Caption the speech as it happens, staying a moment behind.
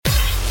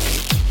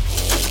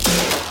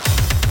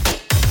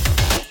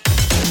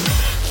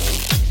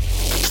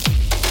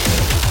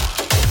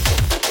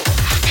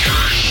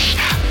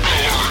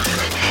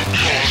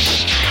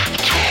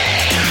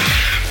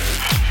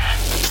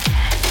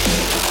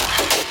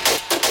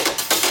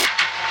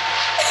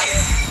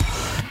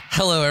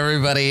Hello,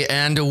 everybody,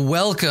 and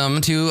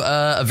welcome to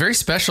a very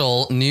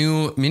special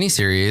new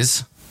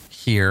miniseries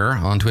here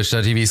on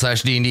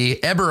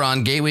twitch.tv/D&D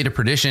Eberron Gateway to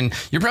Perdition.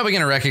 You're probably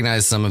going to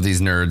recognize some of these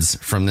nerds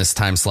from this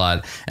time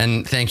slot.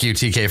 And thank you,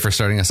 TK, for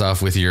starting us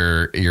off with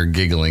your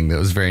giggling. That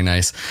was very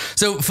nice.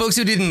 So folks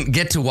who didn't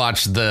get to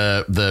watch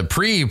the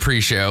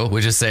pre-show,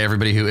 which is say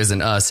everybody who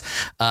isn't us,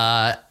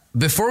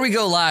 before we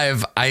go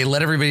live, I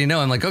let everybody know.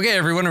 I'm like, okay,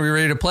 everyone, are we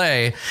ready to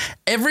play?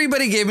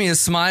 Everybody gave me a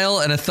smile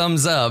and a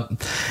thumbs up.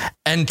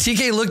 And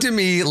TK looked at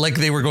me like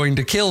they were going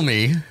to kill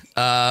me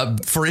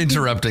for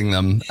interrupting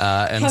them.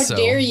 And How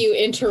dare you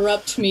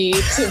interrupt me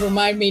to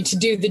remind me to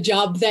do the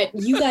job that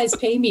you guys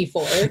pay me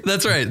for?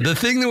 That's right. The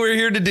thing that we're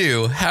here to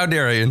do. How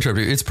dare I interrupt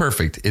you? It's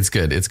perfect. It's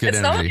good. It's good it's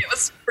energy. Not like it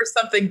was for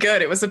something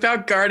good. It was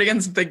about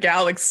Guardians of the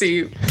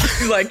Galaxy,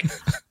 like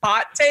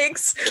hot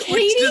takes,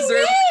 which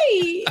deserve.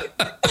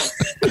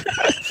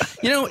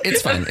 You know,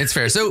 it's fine. It's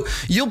fair. So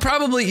you'll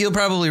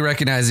probably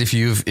recognize if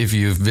you've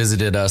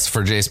visited us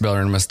for Jace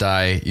Beleren Must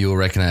Die, you will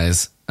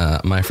recognize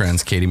my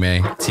friends Katie May,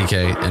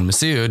 TK, and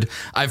Masood.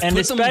 And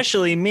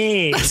especially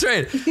me. That's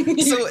right.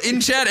 So in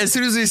chat, as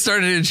soon as we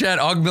started in chat,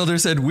 Ogmilder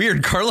said,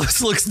 "Weird,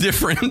 Carlos looks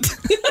different."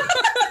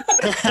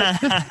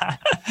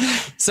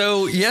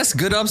 So yes,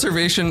 good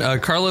observation.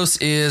 Carlos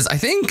is, I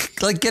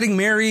think, like getting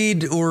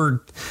married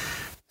or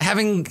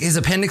having his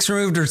appendix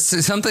removed or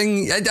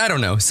something. I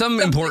don't know.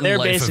 Some important They're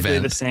life basically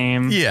event. the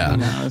same.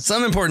 Yeah.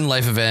 Some important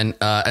life event.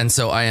 And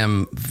so I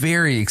am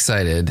very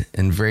excited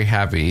and very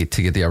happy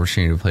to get the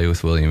opportunity to play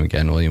with William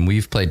again. William,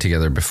 we've played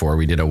together before.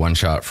 We did a one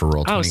shot for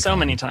Roll20. Oh, so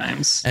many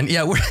times. And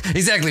yeah,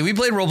 exactly. We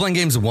played role-playing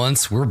games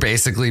once. We're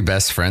basically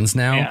best friends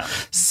now. Yeah.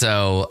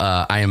 So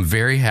I am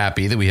very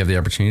happy that we have the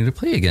opportunity to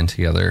play again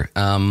together.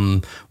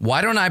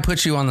 Why don't I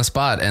put you on the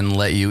spot and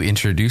let you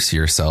introduce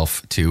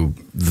yourself to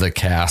the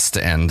cast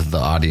and the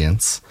audience?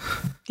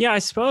 Yeah, I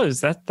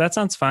suppose that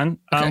sounds fun.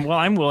 Okay. Well,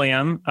 I'm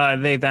William,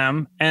 they,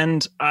 them,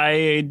 and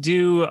I've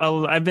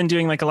been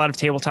doing like a lot of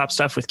tabletop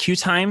stuff with Q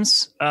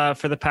Times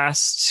for the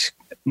past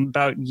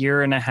about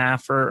year and a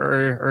half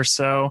or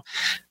so.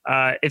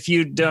 If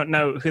you don't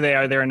know who they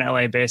are, they're an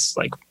LA based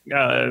like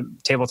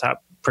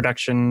tabletop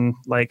production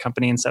like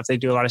company and stuff. They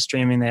do a lot of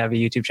streaming. They have a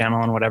YouTube channel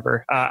and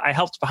whatever. I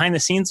helped behind the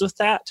scenes with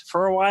that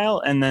for a while,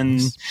 and then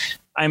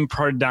I'm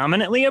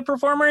predominantly a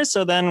performer.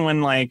 So then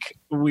when like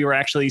we were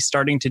actually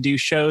starting to do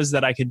shows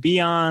that I could be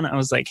on, I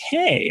was like,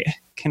 hey,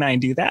 can I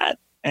do that?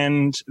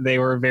 And they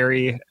were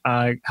very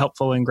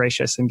helpful and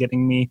gracious in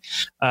getting me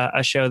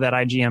a show that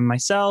I GM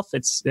myself.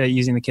 It's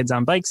using the Kids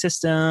on Bike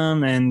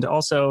system. And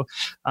also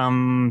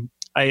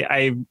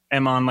I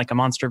am on like a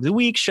Monster of the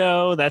Week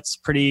show that's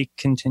pretty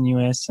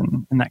continuous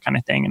and that kind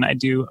of thing. And I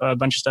do a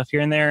bunch of stuff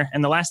here and there.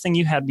 And the last thing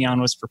you had me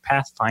on was for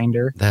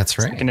Pathfinder. That's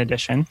right. Second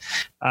edition.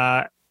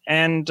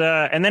 And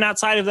then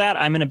outside of that,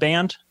 I'm in a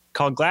band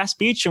called Glass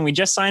Beach, and we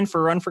just signed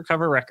for Run for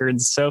Cover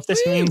Records. So if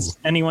this means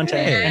anything to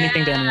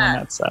anyone,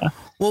 that's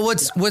well,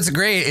 what's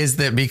great is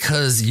that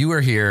because you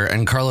are here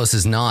and Carlos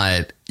is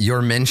not,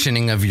 your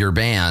mentioning of your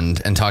band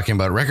and talking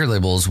about record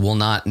labels will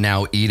not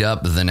now eat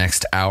up the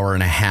next hour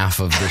and a half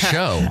of the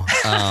show.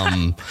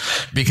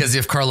 Because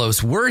if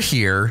Carlos were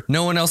here,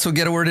 no one else would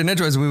get a word in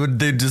edgewise.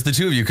 Just the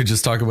two of you could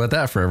just talk about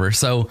that forever.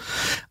 So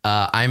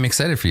I'm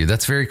excited for you.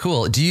 That's very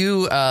cool. Do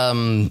you,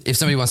 if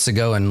somebody wants to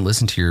go and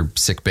listen to your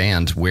sick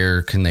band,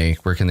 where can they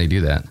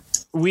do that?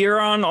 We are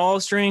on all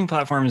streaming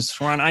platforms.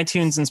 We're on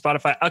iTunes and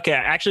Spotify. Okay,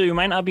 actually, we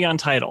might not be on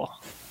Tidal.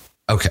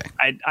 Okay.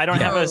 I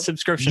don't have a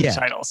subscription to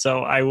Tidal,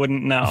 so I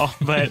wouldn't know.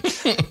 But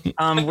you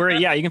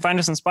can find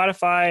us on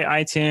Spotify,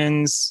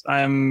 iTunes.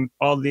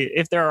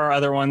 If there are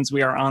other ones,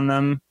 we are on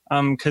them.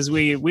 Because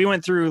we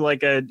went through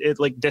like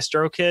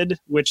DistroKid,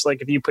 which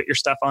like if you put your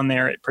stuff on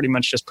there, it pretty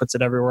much just puts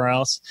it everywhere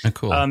else. Oh,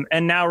 cool.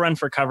 And now Run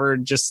for Cover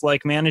just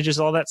like manages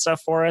all that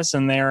stuff for us,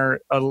 and they're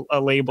a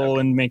label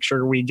and make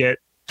sure we get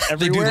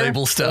everywhere. They do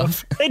label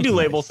stuff. So they do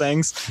label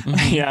things.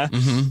 Yeah.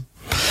 Mm-hmm.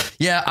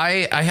 Yeah,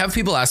 I have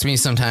people ask me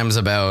sometimes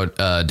about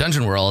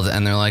Dungeon World,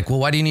 and they're like, well,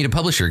 why do you need a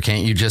publisher?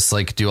 Can't you just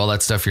like do all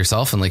that stuff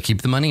yourself and like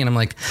keep the money? And I'm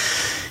like,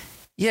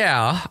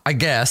 yeah, I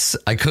guess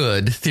I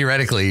could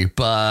theoretically,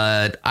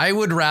 but I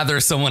would rather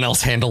someone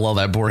else handle all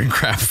that boring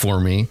crap for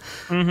me.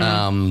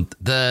 Mm-hmm.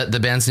 The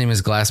band's name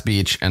is Glass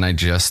Beach, and I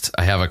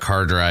have a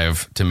car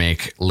drive to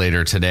make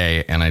later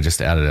today, and I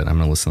just added it. I'm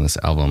going to listen to this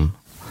album.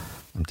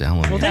 I'm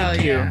downloading it.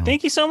 Thank you.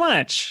 Thank you so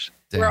much.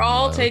 We're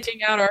all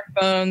taking out our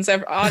phones.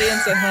 Our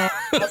audience at home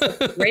has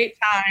a great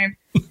time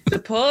to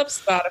pull up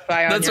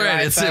Spotify on That's your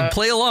right. iPhone. It's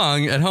play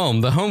along at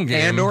home, the home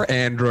game. And or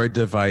Android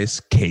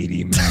device,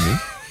 Katie May.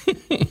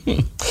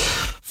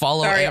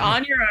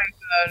 On your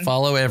iPhone.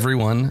 Follow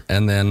everyone,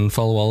 and then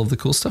follow all of the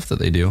cool stuff that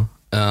they do.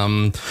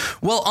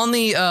 Well, on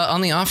the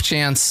off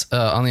chance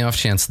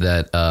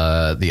that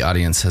the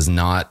audience has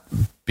not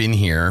been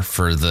here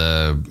for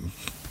the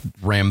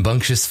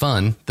rambunctious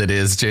fun that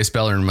is Jace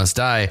Beleren Must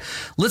Die,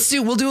 let's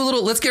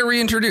get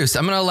reintroduced.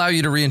 I'm going to allow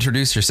you to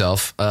reintroduce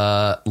yourself.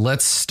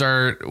 Let's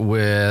start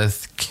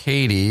with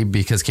Katie,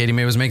 because Katie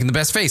May was making the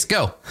best face.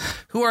 Go.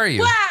 Who are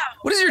you? Wow.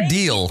 What is your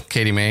deal,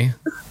 Katie May?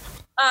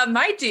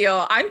 My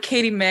deal. I'm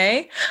Katie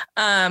May.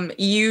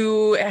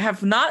 You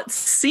have not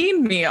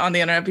seen me on the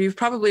internet, but you've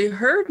probably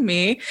heard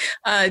me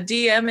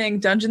DMing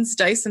Dungeons,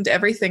 Dice, and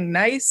Everything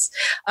Nice,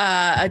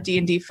 a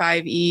D&D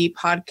 5e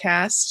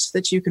podcast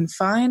that you can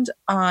find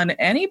on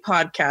any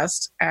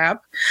podcast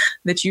app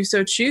that you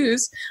so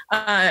choose.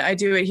 I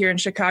do it here in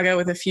Chicago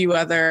with a few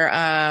other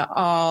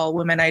all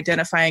women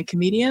identifying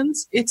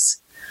comedians.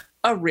 It's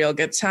a real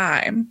good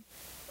time.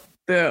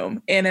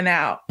 Boom, in and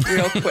out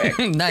real quick.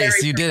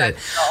 Nice. Very You did it.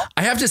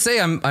 I have to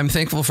say, I'm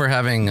thankful for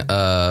having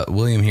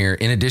William here,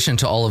 in addition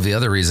to all of the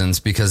other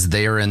reasons, because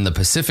they are in the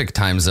Pacific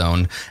time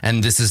zone.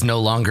 And this is no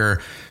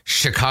longer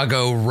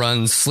Chicago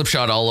runs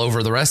slipshod all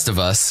over the rest of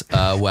us,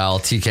 while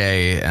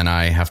TK and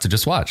I have to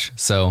just watch.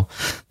 So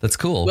that's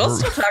cool. We'll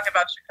still talk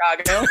about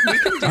Chicago. We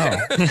can do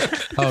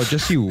it. Oh,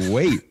 just you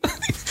wait.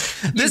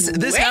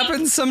 This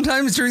happens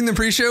sometimes during the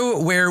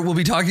pre-show where we'll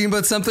be talking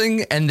about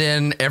something and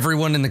then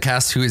everyone in the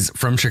cast who is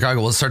from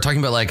Chicago will start talking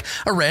about like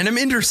a random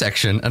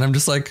intersection. And I'm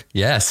just like,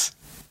 yes,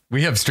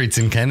 we have streets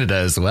in Canada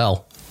as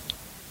well.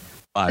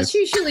 That's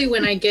usually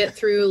when I get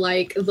through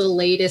like the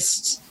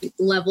latest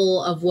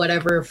level of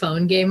whatever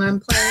phone game I'm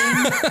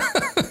playing.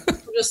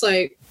 I'm just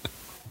like,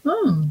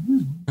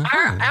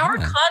 Our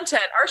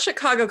content, our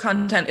Chicago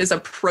content is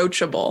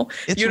approachable.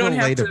 It's you don't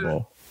have to.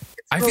 relatable.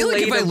 I feel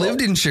like if I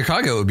lived in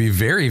Chicago, it would be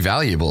very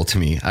valuable to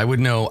me. I would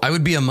know. I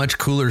would be a much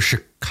cooler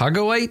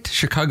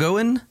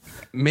Chicagoan.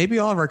 Maybe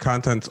all of our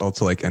content's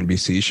also like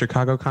NBC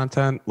Chicago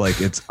content. Like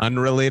it's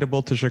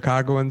unrelatable to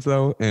Chicagoans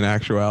though in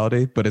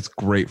actuality, but it's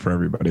great for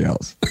everybody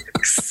else.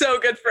 So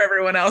good for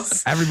everyone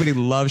else. Everybody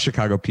loves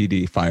Chicago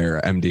PD,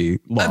 fire, MD,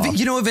 law.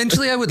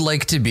 Eventually I would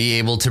like to be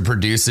able to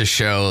produce a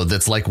show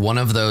that's like one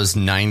of those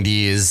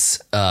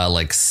 90s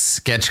like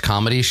sketch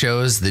comedy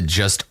shows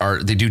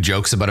that they do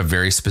jokes about a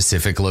very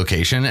specific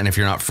location. And if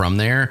you're not from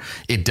there,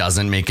 it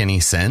doesn't make any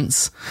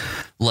sense.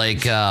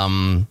 Like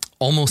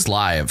Almost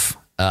Live.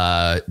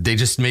 They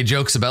just made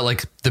jokes about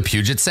like the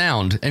Puget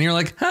Sound and you're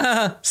like,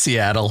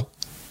 Seattle.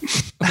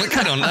 Like,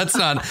 I don't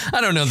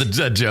know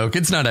the joke.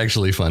 It's not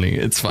actually funny.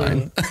 It's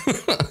fine.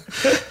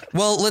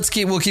 Well,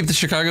 we'll keep the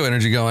Chicago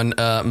energy going.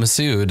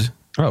 Masood.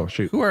 Oh,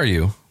 shoot. Who are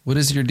you? What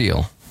is your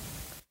deal?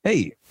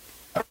 Hey,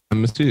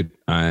 I'm Masood.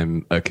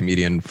 I'm a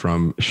comedian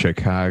from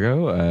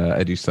Chicago.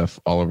 I do stuff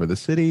all over the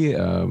city.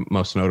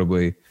 Most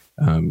notably,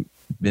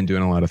 been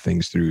doing a lot of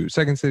things through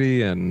Second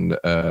City and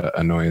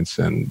Annoyance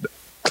and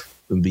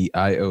the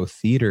IO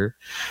Theater.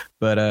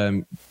 But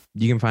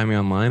you can find me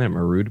online at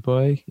Marood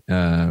Boy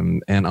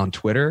and on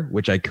Twitter,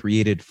 which I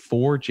created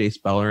for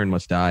Jace Beller and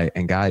Must Die.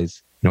 And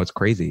guys, you know what's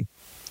crazy?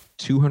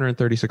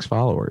 236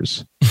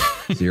 followers,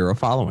 0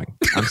 following.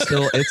 I'm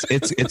still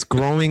it's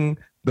growing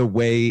the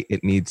way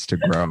it needs to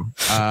grow.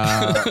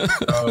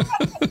 So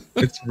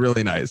it's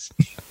really nice.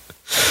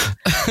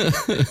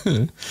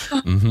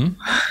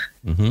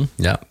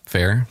 Yeah,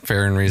 fair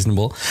and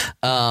reasonable.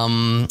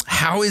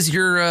 How is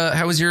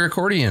your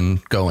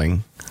accordion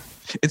going?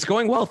 It's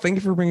going well. Thank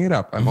you for bringing it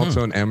up. I'm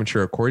also an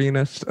amateur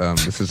accordionist.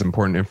 This is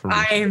important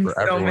information for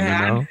everyone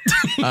to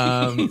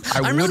know.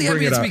 I'm really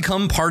happy it's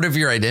become part of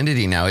your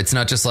identity now. It's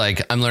not just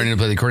like I'm learning to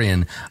play the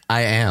accordion.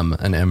 I am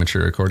an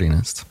amateur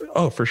accordionist.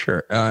 Oh, for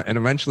sure. And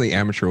eventually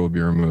amateur will be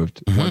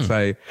removed once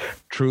I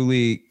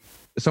truly...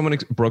 Someone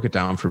broke it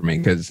down for me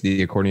because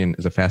the accordion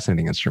is a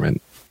fascinating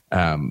instrument.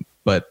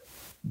 But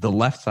the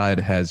left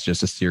side has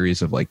just a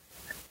series of like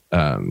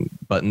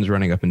buttons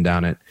running up and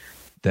down it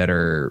that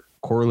are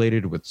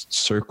correlated with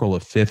circle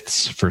of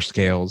fifths for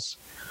scales,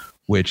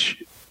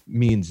 which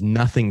means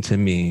nothing to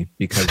me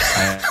because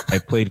I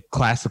played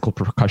classical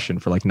percussion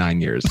for like 9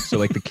 years. So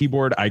like the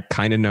keyboard, I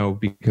kind of know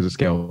because of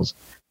scales,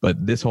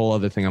 but this whole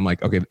other thing, I'm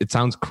like, okay, it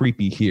sounds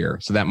creepy here.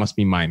 So that must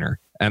be minor.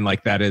 And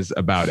like, that is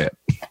about it.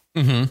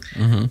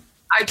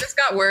 I just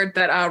got word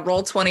that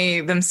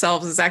Roll20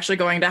 themselves is actually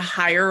going to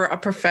hire a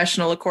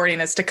professional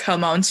accordionist to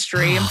come on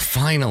stream. Oh,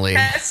 finally.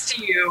 Test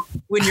you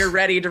when you're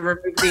ready to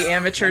remove the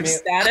amateur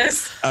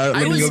status.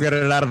 Let me go get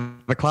it out of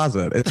the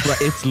closet.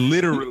 It's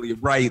literally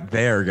right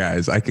there,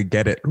 guys. I could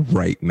get it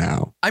right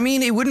now. I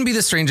mean, it wouldn't be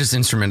the strangest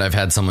instrument I've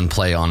had someone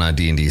play on a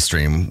D&D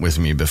stream with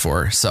me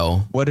before.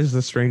 So what is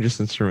the strangest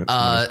instrument?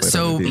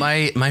 So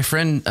my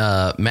friend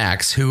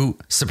Max, who,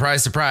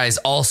 surprise, surprise,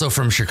 also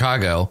from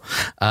Chicago,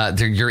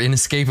 you're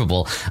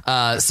inescapable.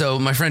 So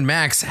my friend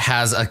Max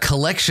has a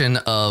collection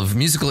of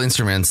musical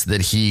instruments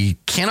that he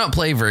cannot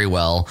play very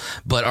well,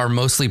 but are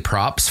mostly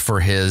props for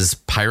his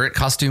pirate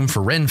costume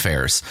for Ren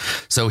fairs.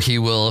 So he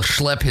will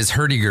schlep his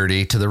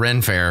hurdy-gurdy to the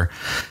Ren fair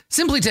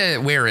simply to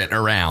wear it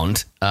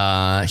around.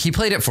 He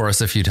played it for us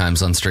a few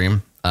times on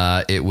stream.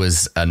 It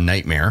was a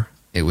nightmare.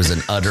 It was an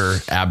utter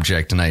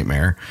abject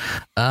nightmare.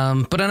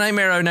 But a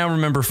nightmare I now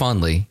remember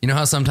fondly. You know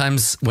how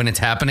sometimes when it's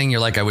happening, you're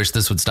like, I wish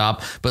this would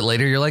stop. But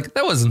later you're like,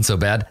 that wasn't so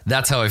bad.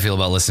 That's how I feel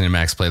about listening to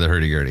Max play the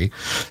hurdy-gurdy.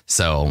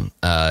 So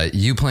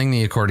you playing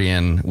the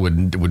accordion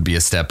would be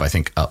a step, I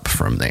think, up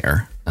from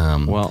there.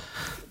 Well,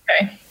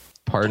 okay.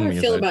 Pardon me.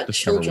 How do I feel about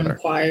children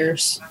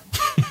choirs?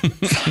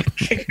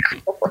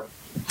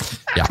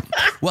 Yeah.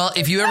 Well,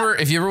 if you ever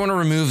want to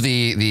remove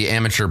the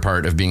amateur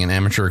part of being an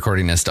amateur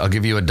accordionist, I'll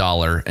give you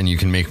 $1 and you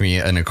can make me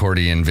an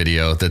accordion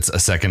video that's 1.5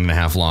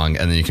 seconds long,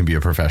 and then you can be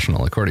a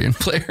professional accordion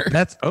player.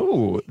 That's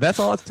all it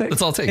takes.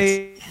 That's all it takes.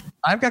 Hey,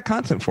 I've got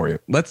content for you.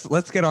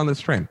 Let's get on this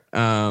train.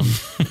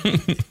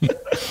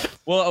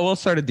 We'll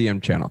start a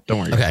DM channel. Don't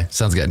worry. Okay,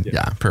 sounds good.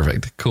 Yeah,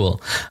 perfect.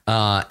 Cool.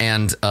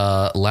 And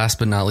last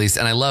but not least,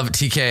 and I love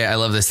TK. I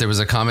love this. There was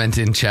a comment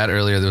in chat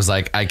earlier that was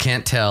like, I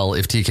can't tell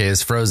if TK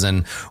is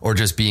frozen or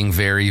just being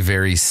very,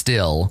 very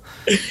still.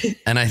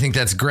 And I think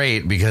that's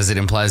great because it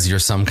implies you're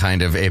some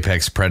kind of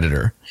apex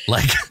predator.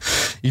 Like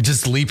you're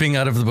just leaping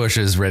out of the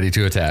bushes ready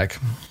to attack.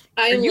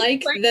 I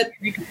like that.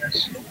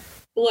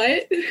 What?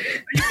 Are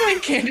you playing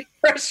Candy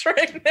Crush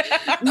right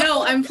now?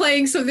 No, I'm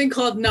playing something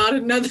called Not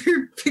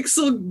Another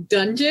Pixel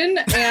Dungeon,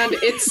 and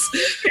it's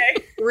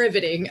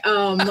riveting.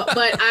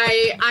 But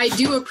I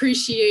do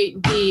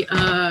appreciate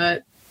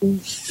the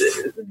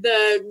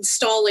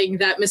stalling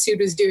that Masood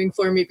was doing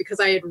for me, because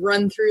I had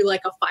run through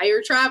like a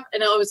fire trap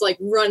and I was like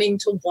running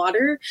to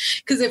water,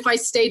 because if I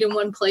stayed in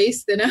one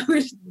place, then I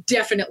would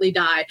definitely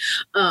die.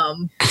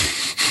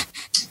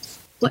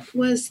 What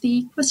was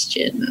the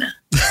question?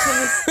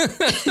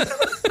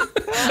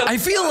 I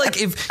feel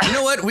like if you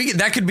know what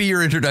that could be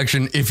your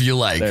introduction if you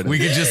like. We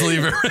could just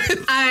leave it.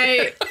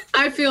 Right.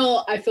 I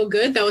feel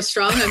good. That was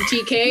strong. I'm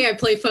TK. I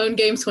play phone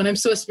games when I'm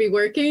supposed to be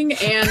working,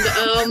 and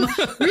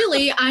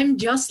really, I'm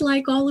just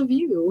like all of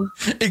you.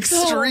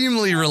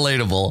 Extremely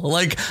relatable.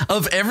 Like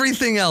of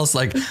everything else,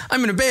 like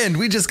I'm in a band.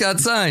 We just got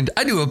signed.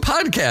 I do a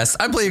podcast.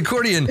 I play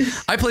accordion.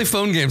 I play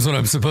phone games when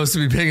I'm supposed to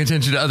be paying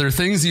attention to other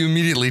things. You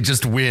immediately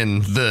just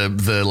win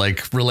the like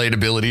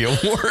relatability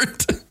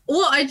award.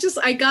 Well,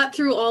 I got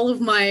through all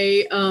of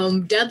my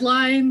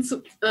deadlines.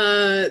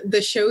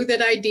 The show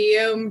that I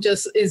DM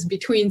just is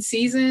between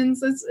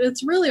seasons.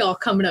 It's really all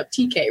coming up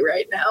TK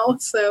right now.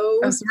 So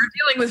we're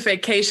dealing with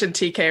vacation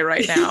TK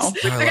right now.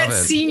 I got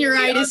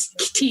senioritis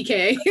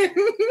TK.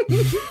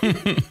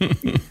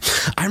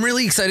 I'm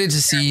really excited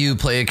to see you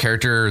play a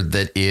character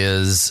that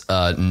is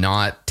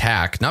not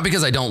Tak. Not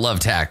because I don't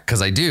love Tak,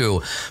 because I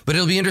do, but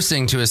it'll be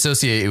interesting to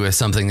associate you with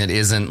something that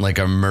isn't like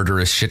a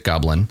murderous shit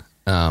goblin.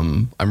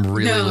 I'm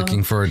really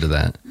looking forward to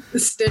that.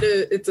 Instead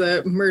of it's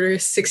a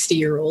murderous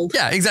 60-year-old.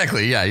 Yeah,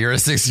 exactly. Yeah, you're a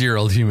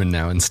 60-year-old human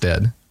now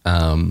instead.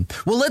 Well,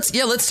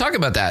 let's talk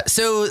about that.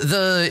 So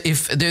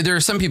if there are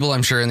some people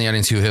I'm sure in the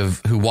audience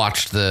who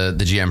watched the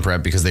GM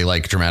prep because they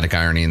like dramatic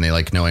irony and they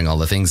like knowing all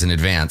the things in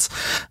advance.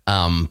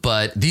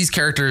 But these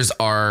characters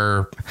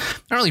are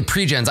not really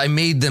pre-gens. I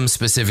made them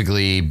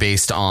specifically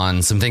based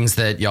on some things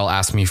that y'all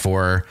asked me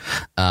for,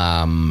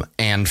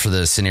 and for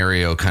the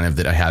scenario kind of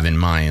that I have in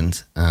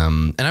mind.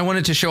 And I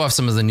wanted to show off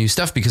some of the new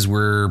stuff because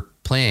we're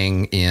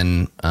playing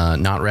in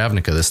not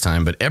Ravnica this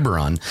time, but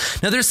Eberron.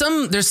 Now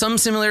there's some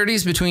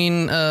similarities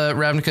between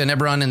Ravnica and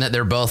Eberron in that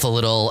they're both a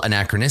little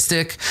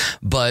anachronistic,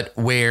 but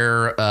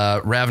where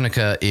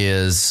Ravnica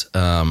is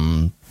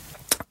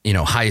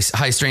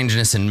high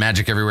strangeness and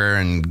magic everywhere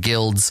and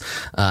guilds,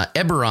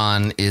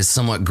 Eberron is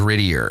somewhat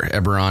grittier.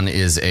 Eberron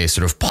is a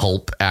sort of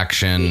pulp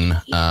action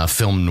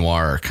film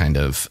noir kind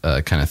of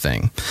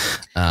thing.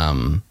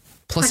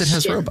 Plus it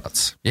has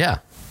robots. Yeah.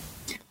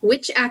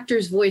 Which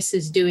actor's voice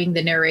is doing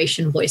the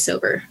narration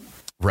voiceover?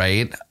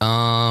 Right.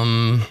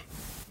 That's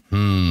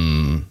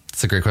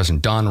a great question.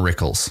 Don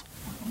Rickles.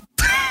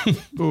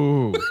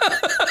 Ooh.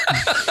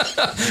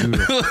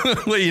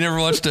 Wait, you never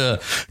watched a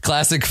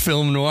classic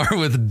film noir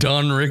with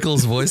Don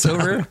Rickles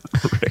voiceover?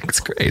 It's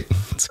great.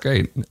 It's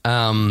great.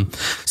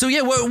 So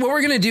yeah, what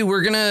we're gonna do?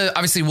 We're gonna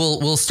obviously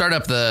we'll start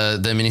up the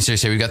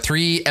miniseries here. We've got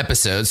 3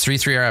 episodes,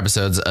 3-hour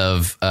episodes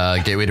of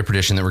Gateway to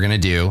Perdition that we're gonna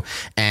do,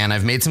 and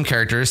I've made some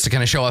characters to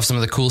kind of show off some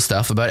of the cool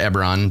stuff about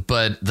Eberron.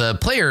 But the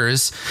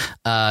players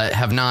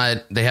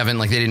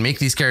they didn't make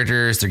these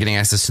characters. They're getting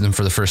access to them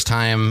for the first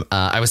time.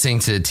 I was saying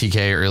to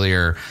TK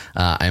earlier,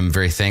 I'm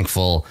very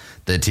thankful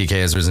that TK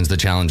has risen to the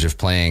challenge of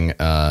playing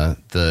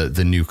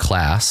the new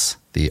class,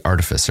 the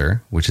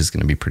Artificer, which is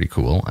going to be pretty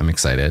cool. I'm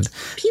excited.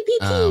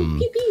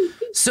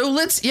 So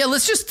let's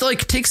just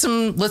like take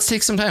some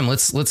time.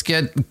 Let's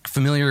get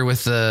familiar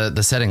with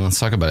the setting. Let's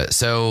talk about it.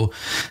 So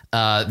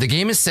the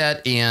game is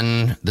set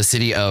in the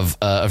city of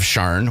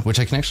Sharn, which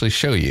I can actually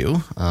show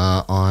you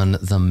on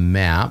the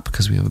map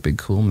because we have a big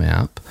cool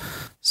map.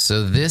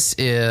 So this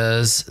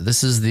is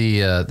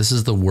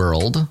the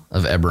world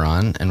of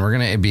Eberron, and we're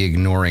going to be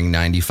ignoring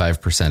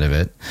 95% of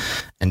it.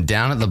 And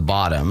down at the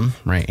bottom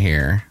right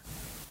here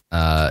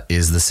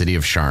is the city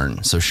of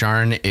Sharn. So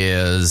Sharn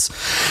is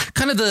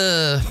kind of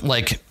the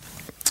like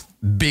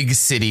big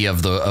city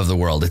of the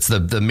world. It's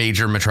the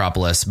major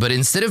metropolis, but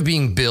instead of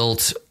being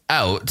built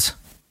out,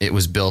 it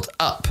was built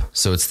up.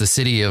 So it's the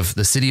city of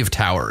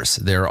towers.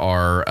 There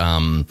are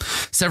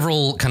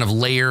several kind of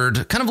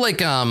layered, kind of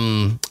like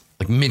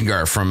like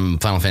Midgar from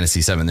Final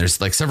Fantasy VII.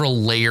 There's like several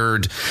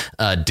layered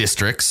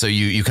districts. So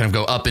you kind of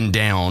go up and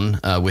down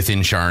within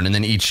Sharn, and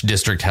then each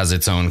district has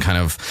its own kind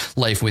of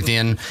life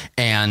within.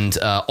 And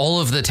all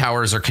of the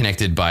towers are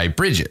connected by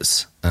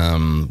bridges,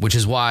 which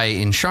is why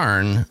in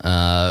Sharn,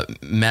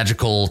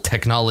 magical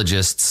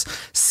technologists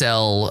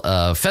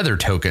sell feather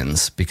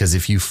tokens, because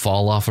if you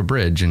fall off a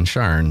bridge in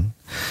Sharn,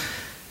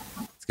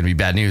 gonna be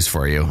bad news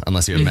for you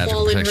unless you have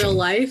magical protection. In real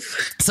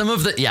life. Some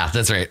of the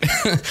that's right.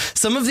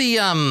 some of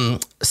the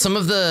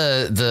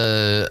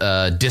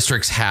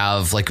districts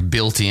have like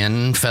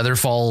built-in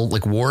featherfall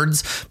like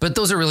wards, but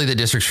those are really the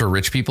districts for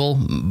rich people.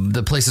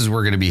 The places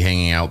we're going to be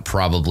hanging out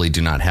probably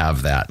do not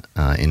have that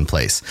in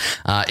place.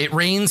 It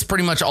rains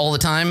pretty much all the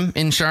time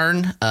in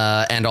Sharn,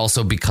 and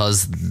also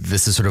because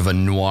this is sort of a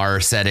noir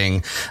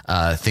setting,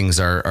 things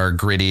are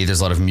gritty. There's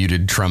a lot of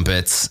muted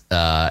trumpets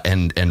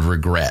and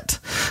regret.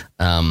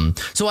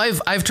 So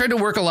I've tried to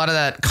work a lot of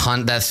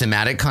that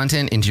thematic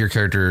content into your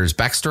character's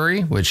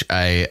backstory, which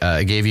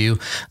I gave you.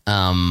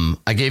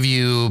 I gave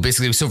you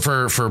basically, so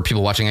for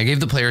people watching, I gave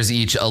the players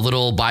each a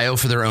little bio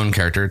for their own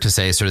character to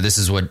say, sort of, this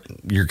is what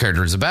your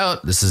character is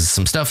about. This is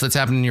some stuff that's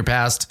happened in your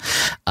past.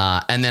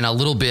 And then a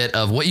little bit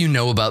of what you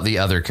know about the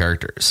other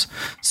characters.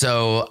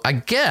 So I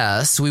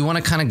guess we want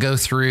to kind of go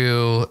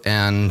through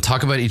and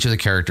talk about each of the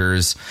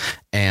characters,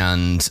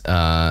 and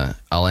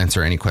I'll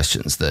answer any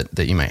questions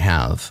that you might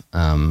have.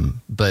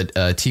 But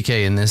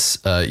TK, in this,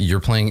 you're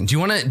playing. Do you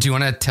want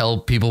to tell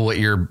people what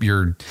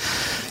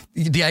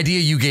the idea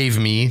you gave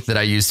me that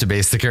I used to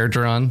base the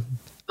character on?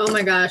 Oh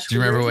my gosh! Do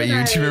you remember what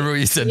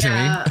you said to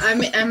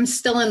me? I'm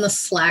still in the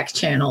Slack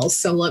channels,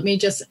 so let me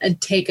just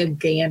take a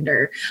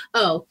gander.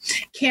 Oh,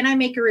 can I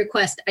make a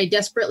request? I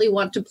desperately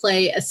want to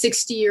play a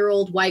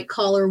 60-year-old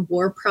white-collar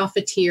war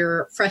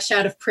profiteer fresh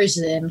out of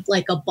prison,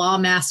 like a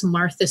bomb-ass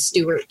Martha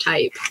Stewart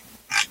type.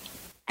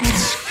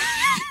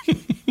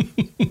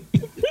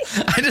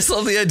 I just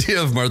love the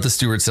idea of Martha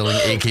Stewart selling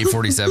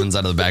AK-47s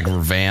out of the back of her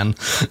van.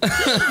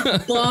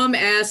 Bomb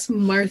ass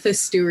Martha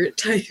Stewart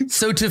type.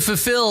 So to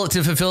fulfill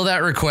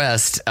that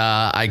request,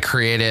 I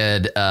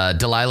created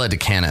Delilah de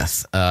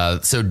Cannith.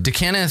 So de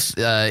Cannith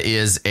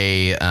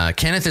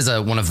is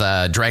one of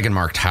the dragon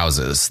marked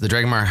houses. The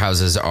dragon marked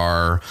houses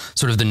are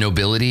sort of the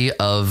nobility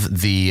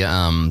of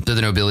they're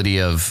the nobility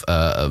of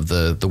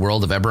the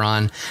world of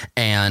Eberron,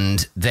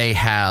 and they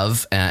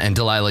have and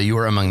Delilah, you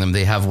are among them.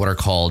 They have what are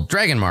called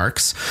dragon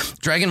marks.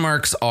 Dragon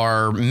marks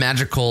are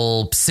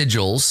magical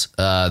sigils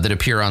that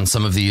appear on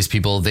some of these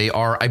people. They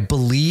are, I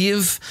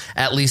believe,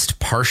 at least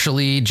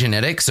partially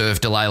genetic. So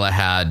if Delilah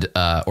had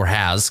or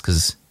has,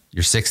 because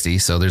you're 60,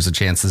 so there's a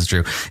chance this is true.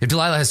 If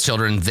Delilah has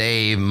children,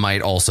 they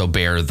might also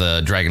bear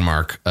the dragon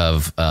mark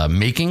of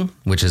making,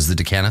 which is the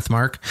de Cannith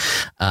mark.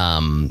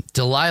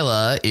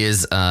 Delilah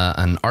is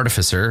an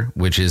artificer,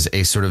 which is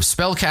a sort of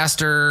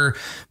spellcaster,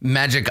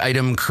 magic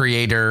item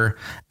creator.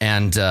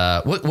 And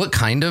what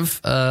kind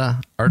of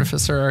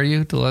artificer are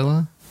you,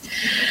 Delilah?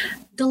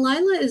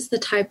 Delilah is the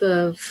type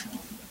of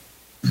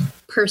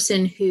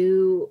person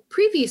who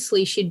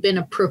previously she'd been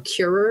a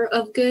procurer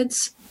of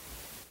goods.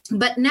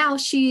 But now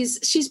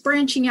she's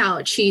branching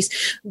out. She's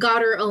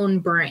got her own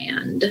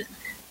brand.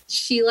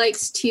 She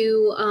likes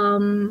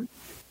to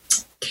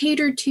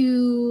cater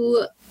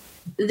to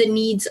the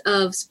needs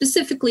of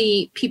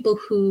specifically people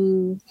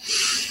who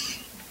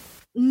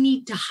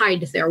need to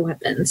hide their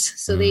weapons.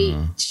 So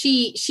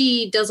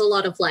she does a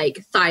lot of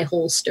like thigh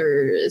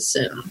holsters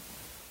and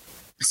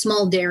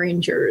small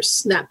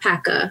derringers that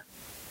pack a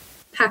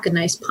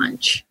nice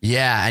punch.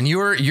 Yeah, and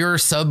your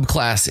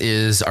subclass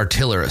is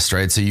artillerist,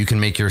 right? So you can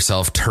make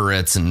yourself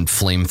turrets and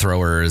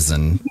flamethrowers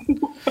and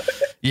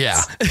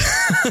yeah.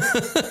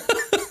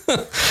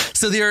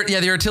 So the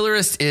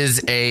artillerist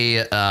is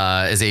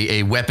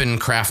a weapon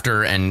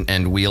crafter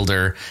and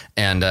wielder,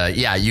 and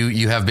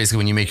you have basically,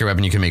 when you make your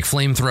weapon, you can make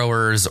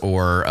flamethrowers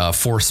or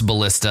force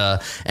ballista,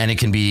 and it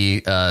can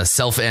be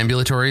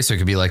self-ambulatory, so it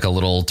could be like a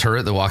little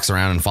turret that walks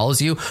around and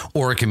follows you,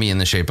 or it can be in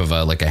the shape of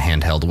a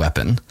handheld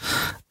weapon.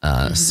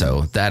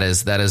 So that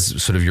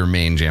is sort of your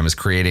main jam, is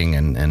creating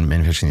and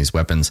manufacturing these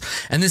weapons.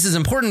 And this is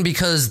important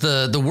because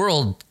the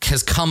world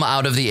has come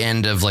out of the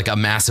end of like a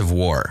massive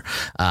war.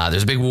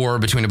 There's a big war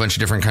between a bunch of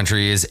different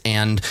countries,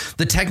 and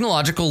the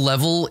technological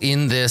level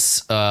in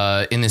this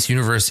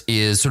universe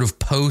is sort of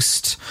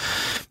post.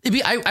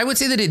 I would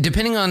say that it,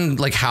 depending on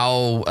like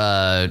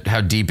how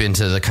deep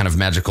into the kind of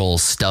magical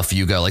stuff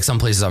you go, like some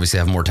places obviously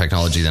have more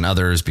technology than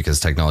others because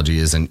technology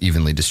isn't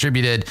evenly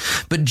distributed,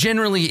 but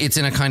generally it's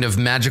in a kind of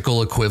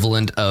magical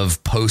equivalent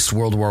of post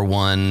World War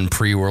I,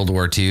 pre World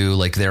War II.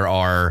 Like there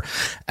are,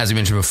 as we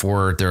mentioned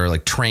before, there are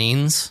like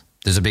trains.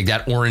 There's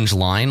that orange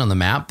line on the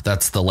map.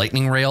 That's the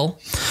lightning rail.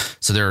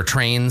 So there are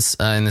trains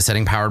in the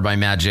setting powered by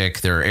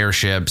magic. There are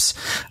airships.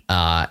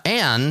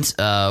 And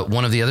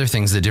one of the other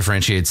things that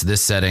differentiates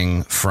this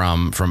setting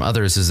from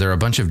others is there are a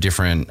bunch of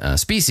different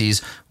species,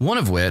 one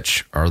of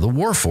which are the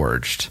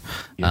Warforged,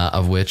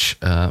 of which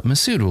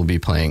Masood will be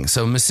playing.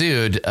 So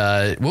Masood,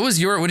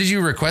 what did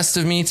you request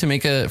of me to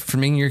make for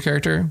making your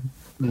character?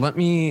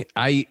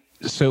 I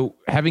so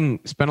having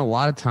spent a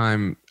lot of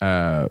time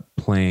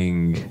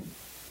playing,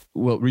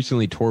 well,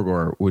 recently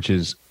Torgor, which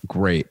is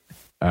great.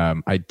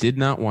 I did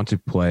not want to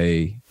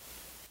play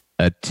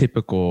a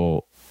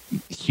typical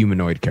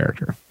humanoid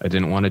character. I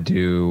didn't want to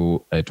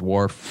do a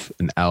dwarf,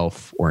 an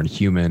elf, or a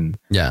human.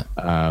 Yeah.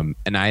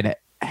 And I'd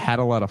had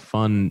a lot of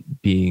fun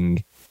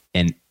being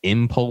an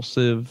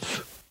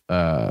impulsive,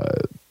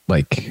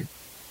 like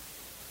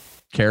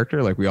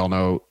character. Like we all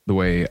know the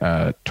way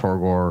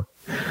Torgor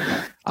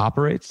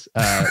operates.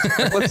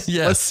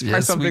 Let's try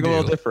something a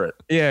little different.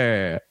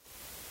 Yeah.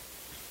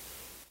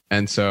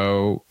 And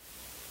so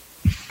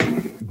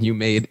you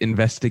made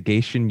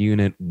Investigation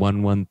Unit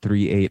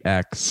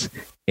 1138X,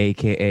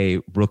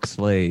 aka Rook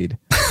Slade,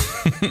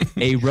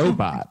 a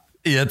robot.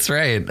 That's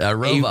right. A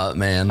robot,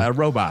 man. A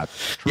robot.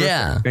 Terrific.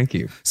 Yeah. Thank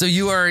you. So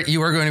you are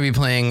going to be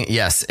playing,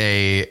 yes,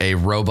 a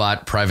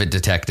robot private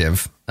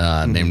detective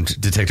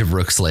named Detective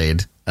Rook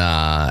Slade.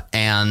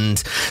 And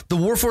the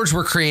Warforged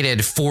were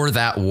created for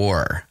that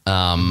war.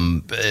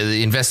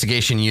 The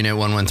Investigation Unit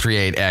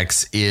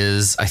 1138X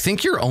is, I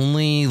think you're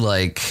only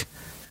like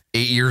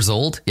 8 years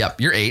old.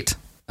 Yep, you're 8.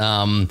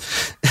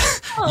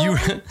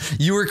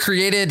 You were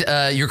created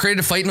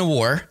to fight in a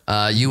war.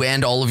 You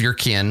and all of your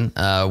kin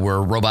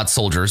were robot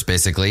soldiers,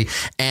 basically.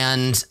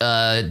 And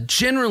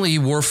generally,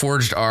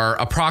 Warforged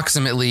are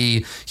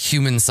approximately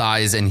human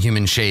size and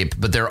human shape,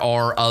 but there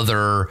are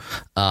other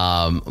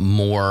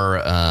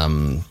more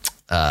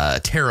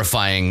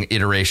terrifying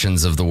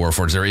iterations of the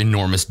Warforged. They're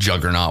enormous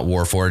juggernaut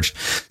Warforged.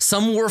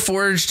 Some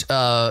Warforged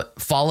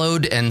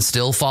followed and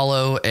still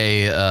follow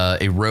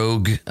a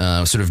rogue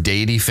sort of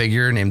deity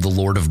figure named the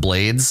Lord of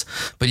Blades.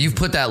 But you've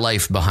put that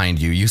life behind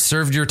you. You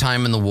served your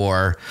time in the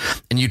war,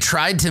 and you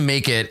tried to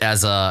make it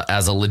as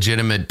a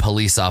legitimate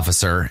police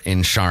officer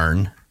in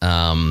Sharn.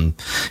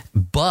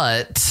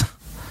 But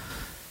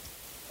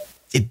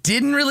it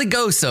didn't really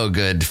go so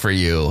good for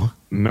you.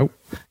 Nope.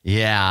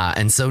 Yeah,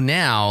 and so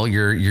now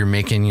you're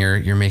making your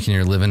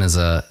living as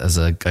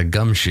a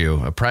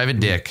gumshoe, a private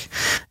dick,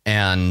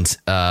 and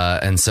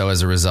so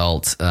as a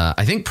result,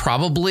 I think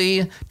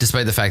probably,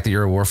 despite the fact that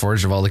you're a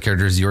Warforged, of all the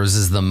characters, yours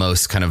is the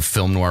most kind of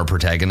film noir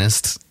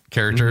protagonist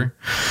character.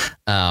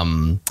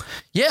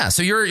 Yeah,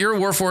 so you're a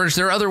Warforged.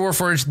 There are other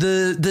Warforged.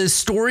 The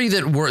story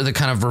that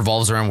kind of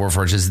revolves around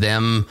Warforged is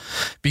them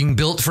being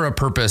built for a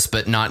purpose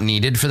but not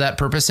needed for that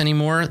purpose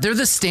anymore. They're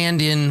the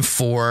stand-in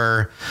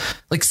for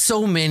like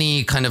so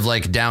many kind of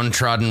like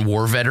downtrodden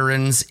war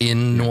veterans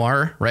in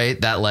noir, right?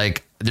 That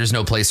like, there's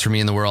no place for me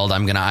in the world.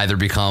 I'm going to either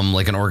become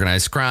like an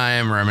organized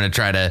crime, or I'm going to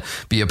try to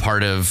be a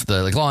part of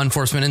the like law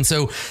enforcement. And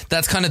so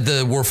that's kind of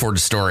the Warforged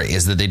story,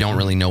 is that they don't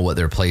really know what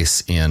their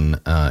place in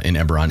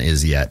Eberron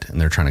is yet. And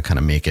they're trying to kind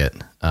of make it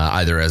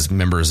either as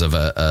members of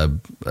a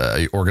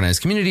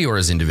organized community or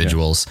as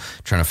individuals,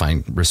 trying to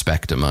find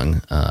respect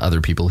among other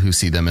people who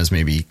see them as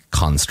maybe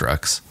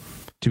constructs.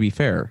 To be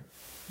fair,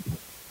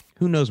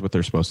 who knows what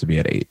they're supposed to be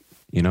at 8?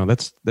 You know,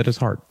 that is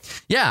hard.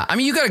 Yeah. I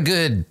mean, you got a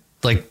good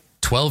like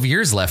 12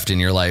 years left in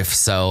your life.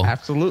 So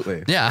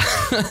absolutely. Yeah.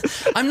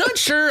 I'm not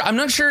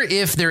sure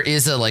if there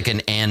is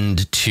an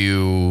end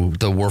to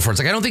the Warforged.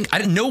 Like, I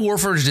didn't know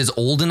Warforged is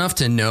old enough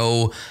to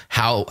know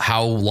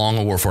how long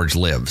a Warforged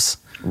lives.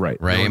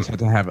 Right. No one's had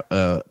to have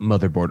a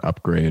motherboard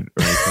upgrade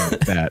or anything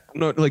like that.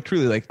 No, like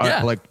truly, like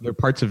their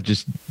parts have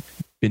just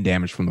been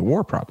damaged from the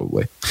war,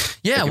 probably.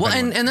 Yeah, well,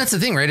 and that's the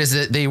thing, right? Is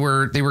that they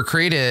were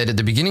created at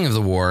the beginning of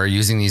the war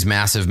using these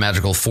massive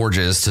magical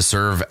forges to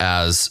serve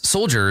as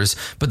soldiers,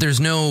 but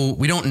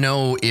we don't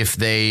know if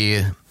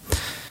they're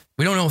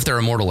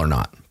immortal or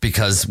not,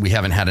 because we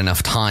haven't had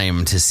enough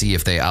time to see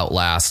if they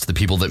outlast the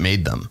people that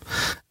made them.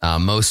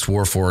 Most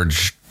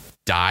Warforged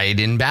died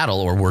in battle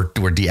or were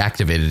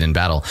deactivated in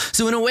battle.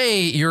 So in a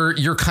way,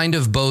 you're kind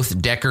of both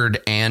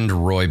Deckard and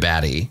Roy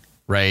Batty.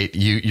 Right.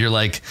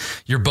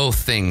 You're both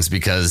things,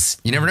 because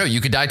you never know. You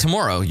could die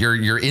tomorrow.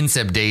 Your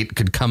incept date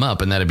could come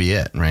up and that'd be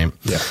it. Right.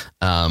 Yeah.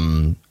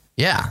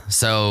 Yeah.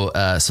 So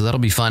that'll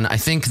be fun. I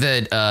think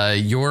that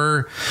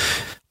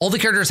all the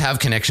characters have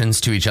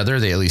connections to each other.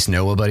 They at least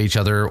know about each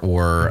other,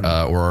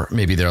 or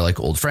maybe they're like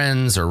old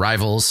friends or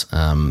rivals.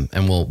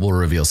 And we'll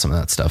reveal some of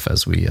that stuff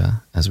as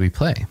we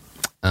play.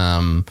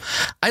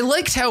 I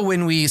liked how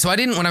when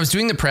I was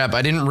doing the prep,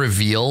 I didn't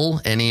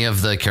reveal any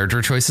of the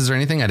character choices or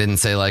anything. I didn't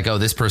say like, oh,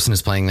 this person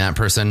is playing that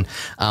person.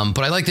 But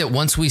I liked that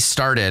once we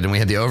started and we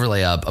had the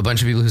overlay up, a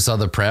bunch of people who saw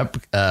the prep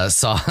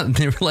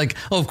they were like,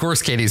 oh, of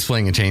course, Katie's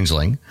playing a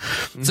changeling.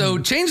 Mm-hmm. So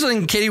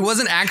changeling, Katie,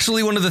 wasn't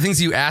actually one of the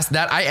things you asked.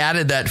 That I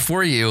added that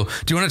for you.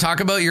 Do you want to talk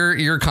about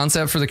your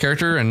concept for the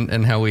character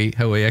and how we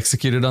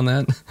executed on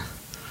that?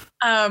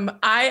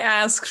 I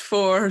asked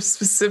for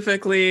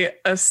specifically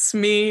a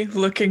Smee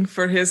looking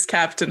for his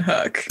Captain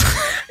Hook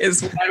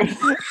is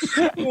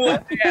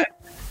what I asked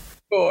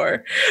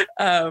for.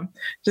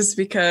 Just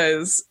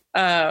because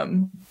I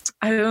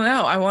don't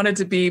know. I wanted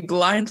to be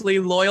blindly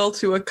loyal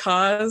to a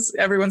cause.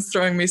 Everyone's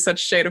throwing me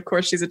such shade. Of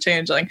course, she's a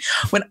changeling.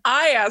 When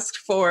I asked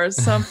for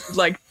some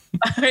like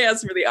I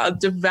asked for the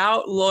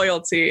devout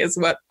loyalty is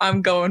what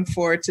I'm going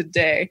for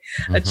today.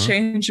 A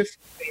change of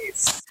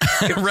face.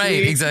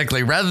 Right,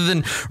 exactly. Rather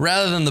than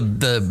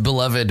the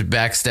beloved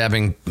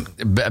backstabbing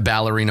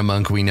ballerina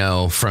monk we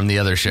know from the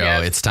other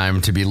show, it's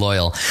time to be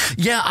loyal.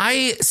 Yeah,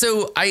 I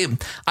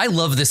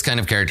love this kind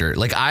of character.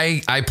 Like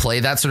I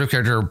play that sort of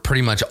character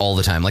pretty much all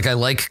the time. Like I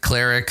like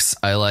clerics.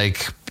 I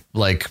like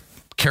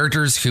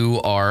characters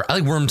who are, I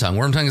like Wormtongue.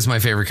 Wormtongue is my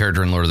favorite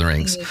character in Lord of the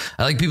Rings.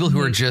 I like people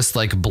who are just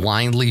like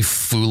blindly,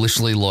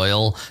 foolishly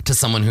loyal to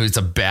someone who's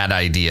a bad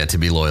idea to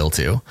be loyal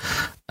to.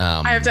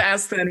 I have to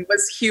ask then,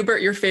 was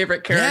Hubert your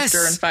favorite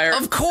character in Fire?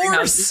 Of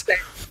course.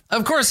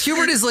 Of course,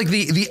 Hubert is like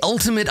the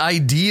ultimate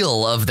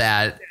ideal of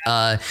that.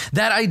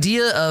 That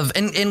idea of,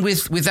 and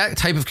with that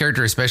type of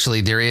character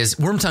especially, there is,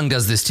 Wormtongue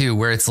does this too,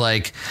 where it's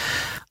like,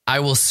 I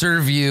will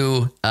serve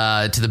you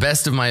to the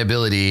best of my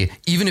ability,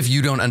 even if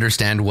you don't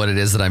understand what it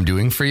is that I'm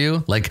doing for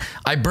you. Like,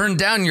 I burned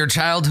down your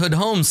childhood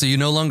home so you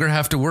no longer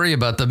have to worry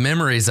about the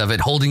memories of it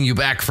holding you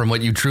back from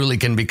what you truly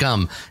can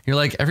become. You're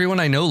like, everyone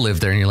I know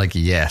lived there. And you're like,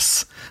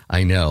 yes,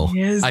 I know.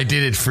 Yes. I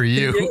did it for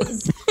you.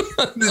 Yes.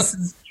 This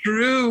is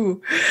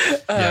true.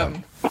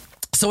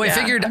 So I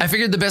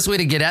figured the best way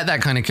to get at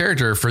that kind of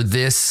character for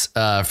this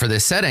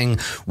setting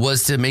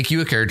was to make you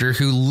a character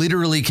who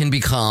literally can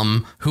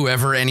become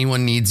whoever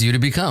anyone needs you to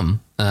become.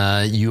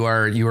 You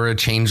are a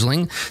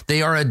changeling.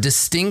 They are a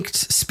distinct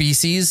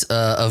species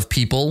of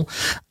people,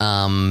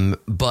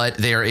 but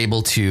they are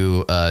able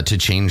to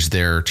change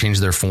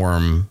their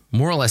form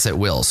more or less at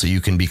will. So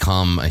you can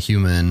become a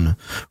human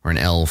or an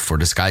elf or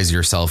disguise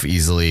yourself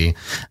easily.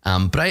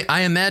 But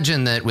I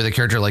imagine that with a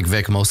character like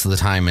Vic, most of the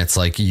time it's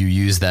like you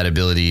use that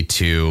ability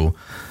to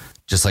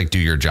just like do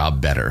your job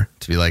better,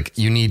 to be like,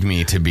 you need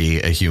me to be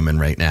a human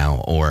right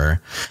now.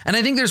 And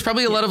I think there's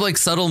probably a lot of like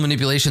subtle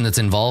manipulation that's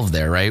involved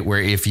there, right?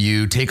 Where if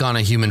you take on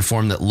a human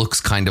form that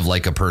looks kind of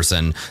like a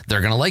person,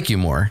 they're going to like you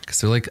more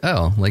because they're like,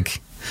 oh,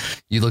 like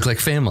you look like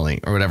family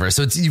or whatever.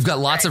 So you've got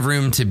lots of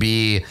room to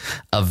be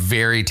a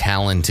very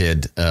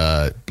talented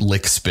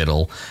lick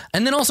spittle.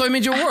 And then also I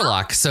made you a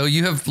warlock. So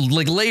you have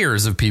like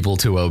layers of people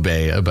to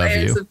obey above you.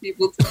 Layers of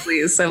people to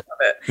please. I love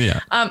it. Yeah.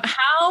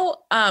 How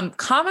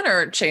common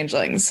are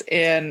changelings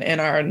in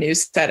our new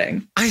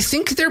setting? I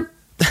think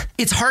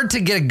it's hard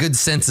to get a good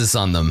census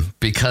on them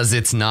because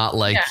it's not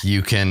like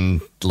you can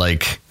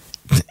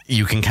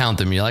count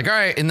them. You're like, all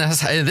right, in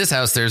this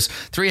house, there's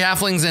 3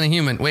 halflings and a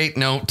human. Wait,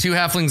 no, 2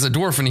 halflings, a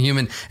dwarf, and a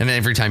human. And then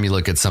every time you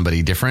look at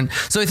somebody different.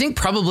 So I think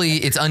probably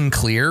it's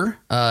unclear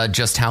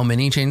just how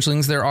many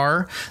changelings there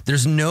are.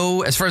 There's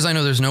as far as I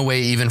know, there's no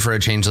way even for a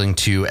changeling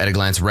to at a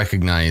glance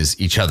recognize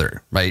each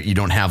other, right? You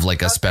don't have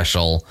like a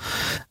special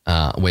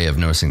way of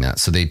noticing that.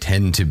 So they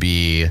tend to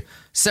be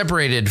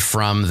separated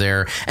from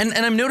their, and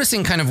I'm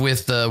noticing kind of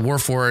with the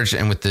Warforged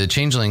and with the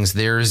changelings,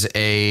 there's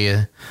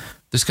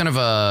kind of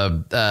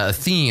a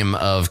theme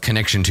of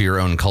connection to your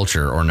own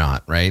culture or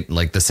not, right?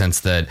 Like the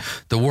sense that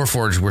the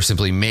Warforged were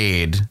simply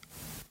made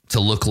to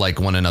look like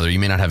one another. You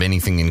may not have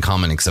anything in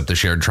common except the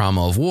shared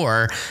trauma of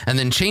war. And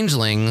then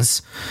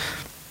changelings,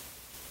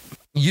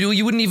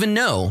 you wouldn't even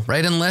know,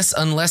 right?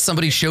 Unless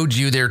somebody showed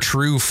you their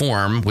true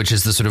form, which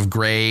is the sort of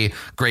gray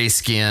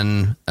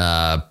skin,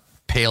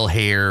 pale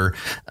hair,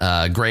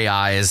 gray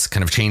eyes,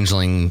 kind of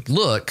changeling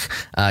look.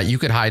 You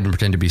could hide and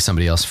pretend to be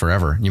somebody else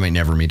forever. You might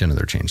never meet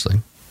another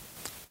changeling.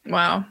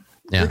 Wow.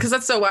 Yeah. Because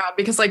that's so wild.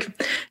 Because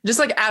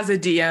just as a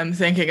DM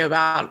thinking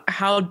about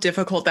how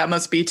difficult that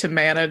must be to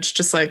manage,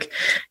 just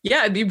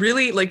it'd be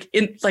really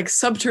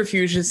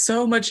subterfuge is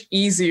so much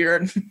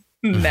easier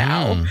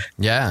now. Mm-hmm.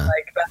 Yeah.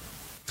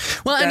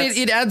 Well, and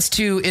it adds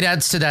to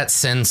that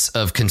sense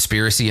of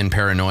conspiracy and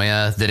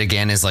paranoia that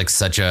again is like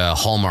such a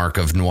hallmark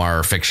of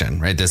noir fiction,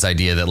 right? This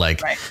idea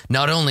that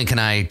not only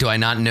do I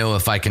not know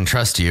if I can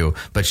trust you,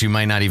 but you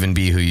might not even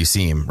be who you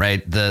seem,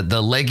 right?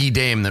 The leggy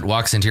dame that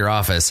walks into your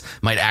office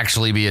might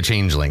actually be a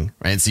changeling,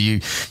 right? So you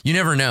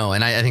never know,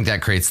 and I think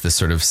that creates this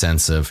sort of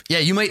sense of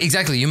you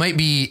might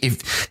be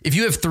if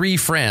you have 3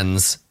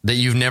 friends that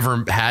you've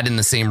never had in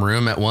the same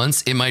room at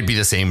once, it might be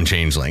the same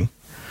changeling.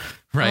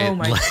 Right. Oh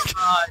my God.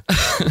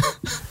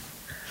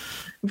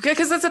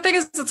 Because that's the thing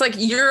is, it's like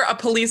you're a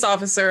police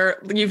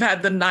officer. You've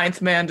had the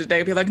 9th man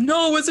today be like,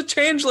 no, it was a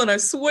changeling. I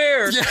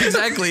swear. Yeah,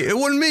 exactly. It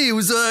wasn't me. It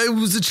was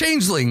a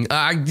changeling.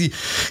 I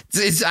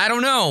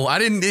don't know.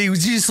 He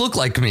just looked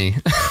like me.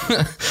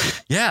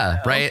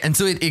 Yeah. Right. And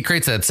so it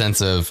creates that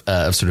sense of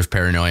sort of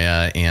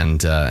paranoia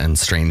and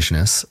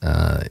strangeness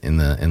in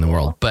the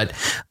world. But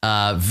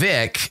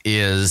Vic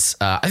is,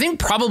 I think,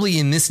 probably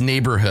in this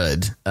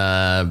neighborhood.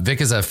 Vic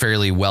is a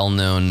fairly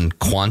well-known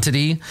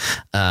quantity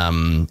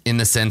in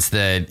the sense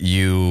that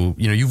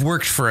you've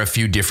worked for a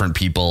few different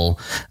people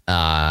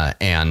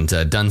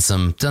and done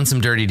some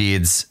dirty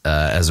deeds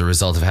as a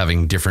result of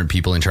having different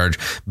people in charge.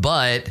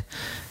 But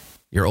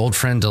your old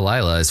friend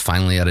Delilah is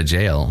finally out of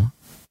jail,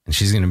 and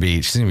she's gonna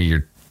be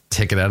your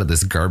ticket out of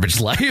this garbage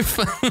life.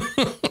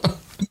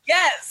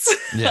 Yes,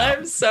 yeah.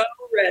 I'm so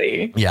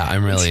already. Yeah,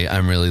 I'm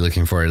really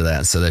looking forward to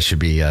that. So that should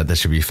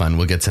be fun.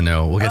 We'll get to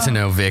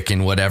know Vic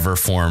in whatever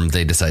form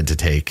they decide to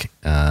take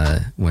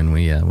when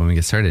we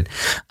get started.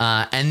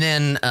 And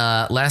then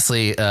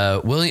lastly,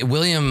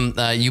 William,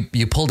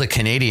 you pulled a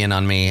Canadian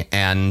on me,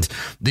 and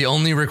the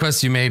only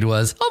request you made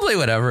was, I'll play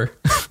whatever,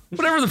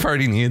 whatever the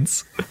party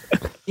needs.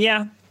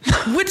 Yeah.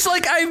 Which,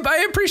 like,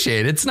 I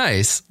appreciate. It's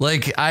nice.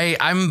 Like,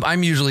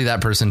 I'm usually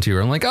that person too,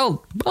 where I'm like,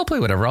 I'll play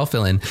whatever, I'll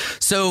fill in.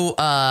 So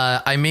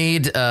I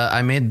made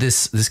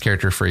this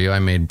character for you. I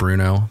made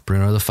Bruno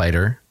the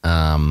fighter.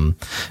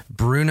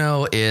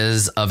 Bruno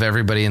is, of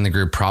everybody in the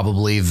group,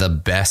 probably the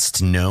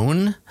best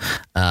known,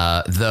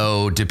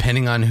 though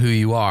depending on who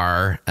you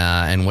are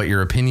and what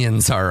your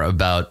opinions are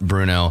about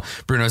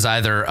Bruno's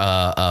either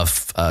a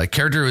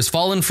character who has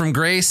fallen from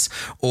grace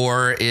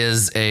or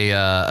is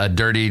a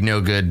dirty,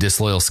 no good,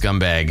 disloyal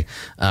scumbag.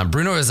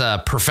 Bruno is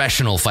a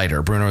professional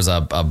fighter. Bruno is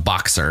a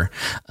boxer,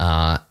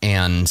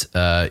 and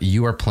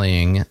you are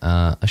playing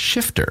a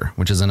shifter,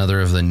 which is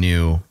another of the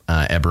new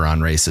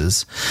Eberron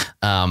races.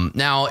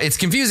 Now it's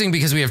confusing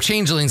because we have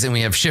changelings and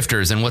we have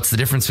shifters, and what's the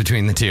difference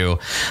between the two?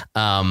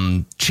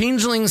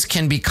 Changelings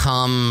can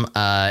become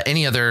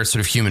any other sort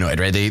of humanoid,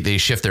 right? They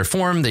shift their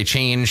form, they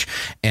change,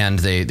 and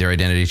their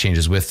identity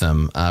changes with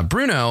them.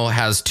 Bruno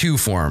has two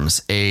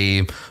forms: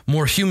 a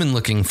more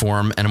human-looking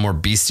form and a more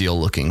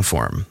bestial-looking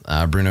form.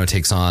 Bruno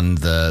takes on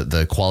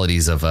the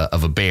qualities of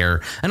a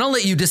bear, and I'll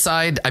let you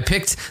decide. I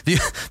picked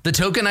the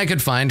token I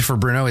could find for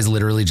Bruno is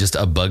literally just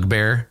a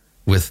bugbear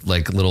with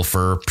like little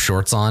fur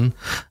shorts on.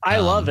 I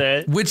love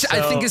it. Which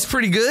I think is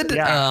pretty good.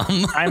 Yeah,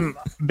 I'm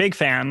big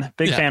fan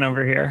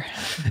over here.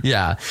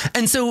 Yeah.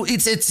 And so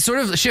it's sort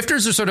of,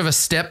 shifters are sort of a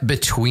step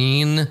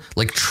between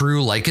like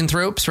true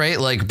lycanthropes, right?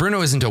 Like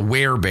Bruno isn't a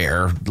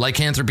werebear.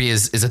 Lycanthropy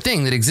is a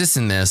thing that exists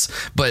in this,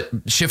 but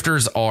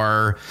shifters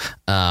are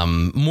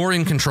more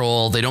in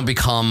control. They don't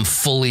become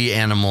fully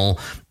animal.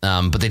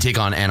 But they take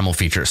on animal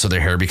features. So their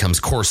hair becomes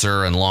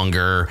coarser and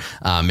longer.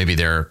 Maybe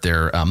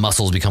their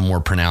muscles become more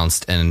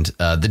pronounced, and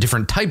the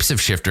different types of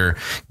shifter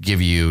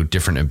give you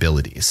different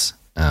abilities.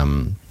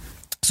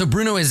 So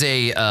Bruno is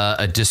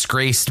a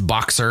disgraced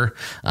boxer,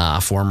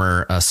 a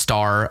former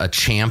star, a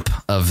champ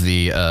of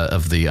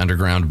the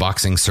underground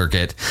boxing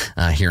circuit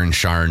here in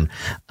Sharn.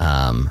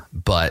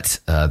 But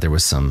there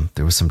was some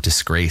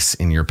disgrace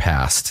in your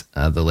past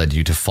that led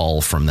you to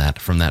fall from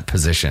that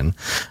position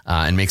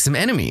and make some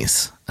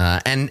enemies.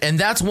 And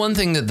that's one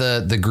thing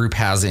that the group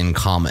has in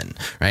common,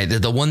 right?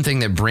 The one thing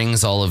that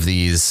brings all of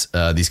these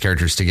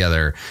characters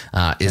together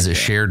is a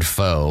shared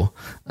foe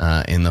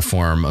in the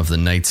form of the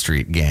Night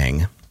Street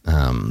Gang.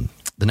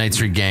 The Night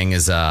Street Gang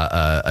is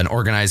an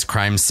organized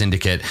crime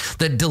syndicate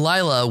that,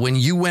 Delilah, when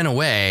you went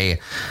away,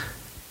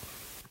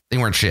 they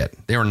weren't shit.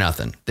 They were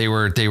nothing. They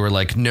were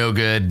like no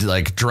good,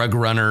 like drug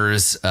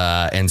runners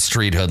and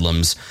street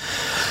hoodlums.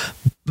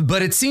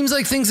 But it seems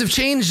like things have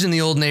changed in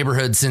the old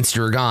neighborhood since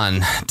you were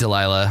gone,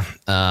 Delilah,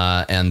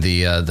 and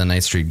the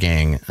Night Street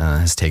Gang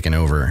has taken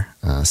over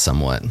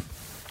somewhat.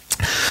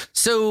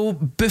 So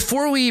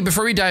before we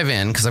dive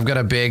in, because I've got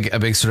a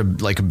big sort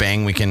of like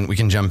bang we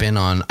can jump in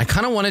on, I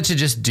kind of wanted to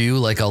just do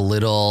like a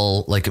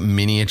little like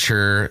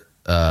miniature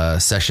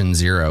session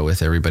 0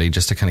 with everybody,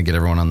 just to kind of get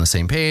everyone on the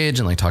same page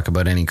and like talk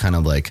about any kind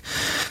of like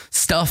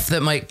stuff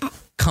that might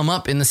come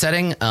up in the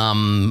setting.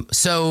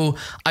 So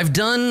I've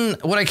done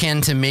what I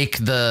can to make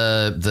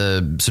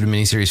the sort of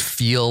miniseries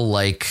feel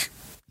like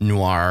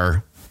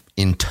noir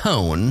in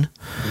tone,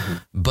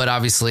 but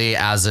obviously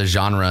as a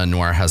genre,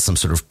 noir has some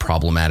sort of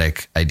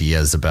problematic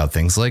ideas about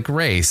things like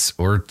race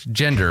or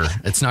gender.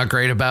 It's not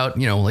great about,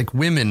 like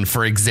women,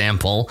 for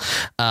example.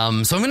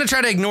 So we're going to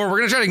try to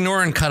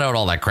ignore and cut out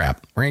all that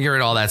crap. We're going to get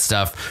rid of all that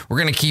stuff.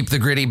 We're going to keep the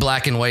gritty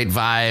black and white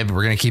vibe.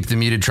 We're going to keep the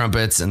muted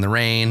trumpets and the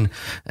rain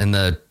and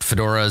the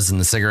fedoras and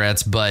the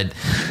cigarettes. But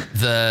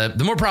the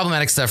more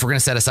problematic stuff, we're going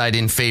to set aside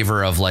in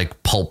favor of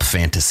like pulp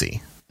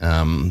fantasy.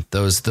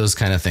 Those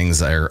kind of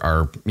things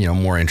are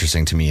more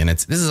interesting to me, and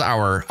this is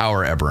our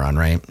Eberron,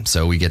 right?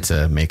 So we get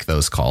to make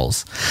those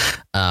calls.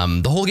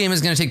 The whole game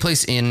is going to take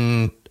place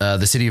in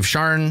the city of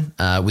Sharn,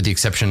 with the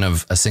exception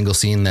of a single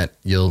scene that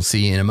you'll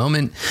see in a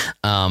moment.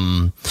 It's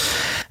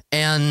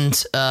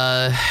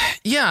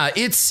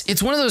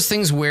one of those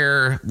things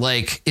where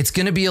like it's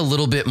going to be a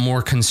little bit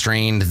more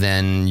constrained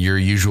than your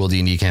usual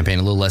D&D campaign,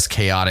 a little less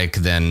chaotic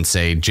than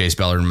say Jace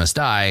Beleren Must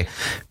Die,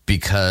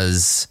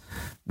 because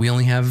we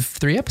only have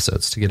 3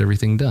 episodes to get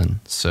everything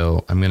done.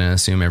 So I'm going to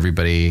assume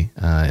everybody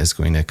is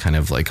going to kind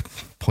of like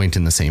point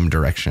in the same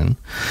direction.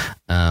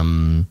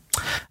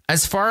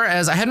 As far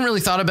as, I hadn't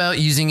really thought about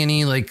using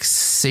any like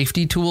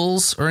safety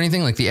tools or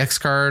anything like the X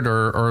card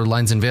or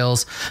lines and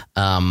veils.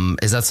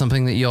 Is that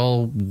something that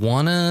y'all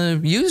want to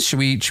use? Should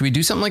we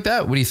do something like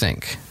that? What do you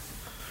think?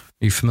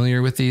 Are you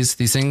familiar with these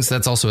things?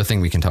 That's also a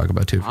thing we can talk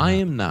about too. I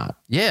am not.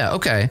 Yeah.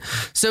 Okay.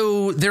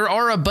 So there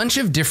are a bunch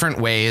of different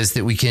ways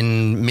that we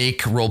can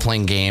make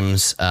role-playing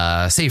games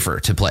safer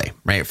to play,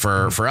 right?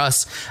 For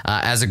us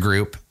as a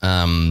group.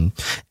 And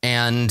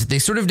they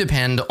sort of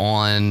depend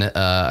on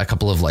a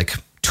couple of like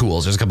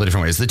tools. There's a couple of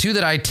different ways. The two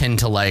that I tend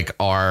to like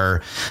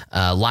are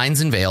lines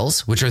and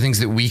veils, which are things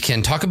that we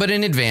can talk about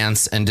in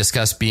advance and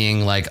discuss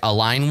being like a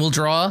line we'll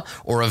draw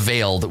or a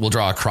veil that we'll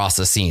draw across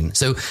a scene.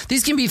 So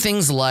these can be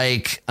things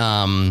like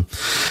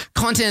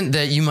content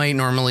that you might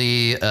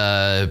normally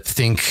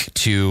think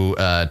to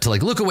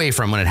like look away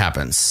from when it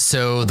happens.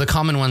 So the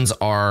common ones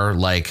are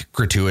like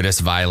gratuitous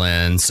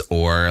violence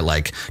or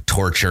like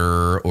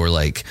torture or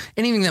like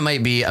anything that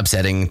might be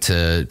upsetting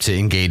to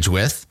engage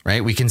with,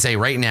 right? We can say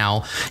right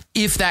now,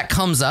 if that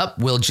comes up,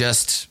 we'll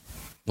just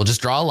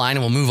draw a line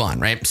and we'll move on,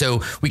 right?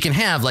 So we can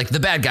have like the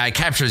bad guy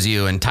captures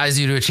you and ties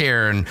you to a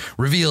chair and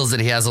reveals that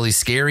he has all these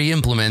scary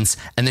implements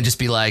and then just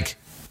be like,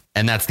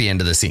 and that's the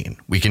end of the scene.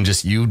 We can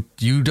just, you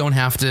don't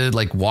have to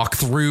like walk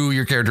through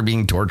your character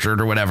being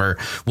tortured or whatever.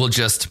 We'll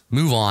just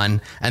move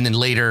on. And then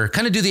later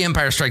kind of do the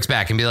Empire Strikes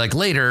Back and be like,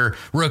 later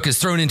Rook is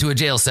thrown into a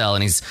jail cell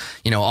and he's,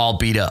 all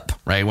beat up,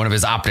 right? One of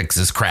his optics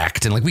is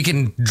cracked. And like, we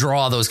can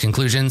draw those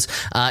conclusions.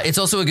 It's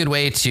also a good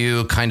way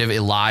to kind of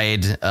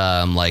elide,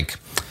 like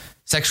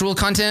sexual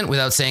content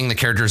without saying the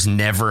characters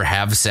never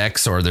have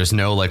sex or there's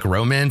no like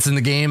romance in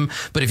the game.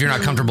 But if you're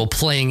not comfortable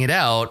playing it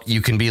out, you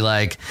can be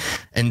like,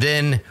 and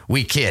then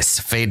we kiss,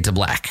 fade to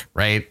black,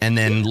 right? And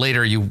then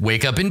later you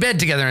wake up in bed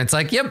together and it's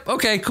like, yep,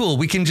 okay, cool.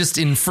 We can just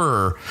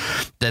infer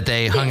that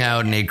they hung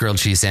out and ate grilled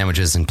cheese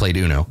sandwiches and played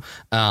Uno.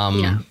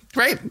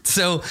 Right?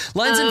 So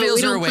lines and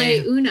veils are a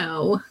way. We don't play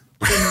Uno,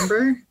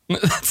 remember?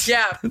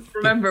 Yeah,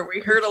 remember, we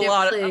heard a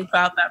lot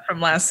about that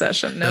from last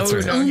session. No,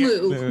 That's right.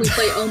 Omu. We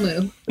play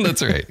Omu.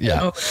 That's right.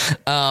 Yeah.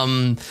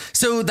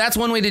 So that's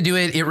one way to do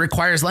it. It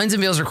requires lines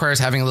and veils requires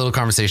having a little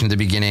conversation at the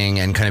beginning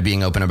and kind of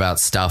being open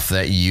about stuff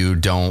that you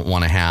don't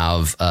want to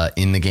have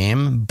in the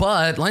game.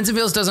 But lines and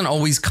veils doesn't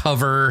always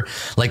cover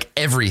like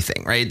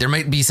everything, right? There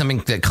might be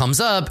something that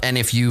comes up, and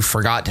if you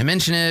forgot to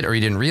mention it or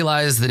you didn't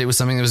realize that it was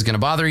something that was going to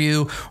bother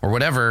you or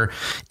whatever,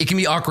 it can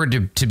be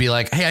awkward to be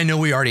like, hey, I know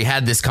we already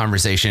had this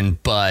conversation,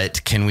 but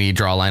can we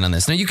draw a line on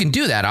this? Now you can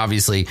do that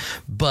obviously,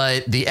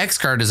 but the X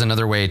card is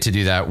another way to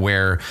do that,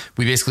 where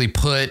we basically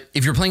put,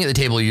 if you're playing at the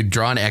table, you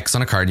draw an X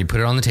on a card, you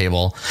put it on the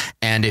table.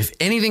 And if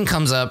anything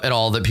comes up at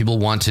all that people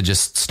want to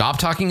just stop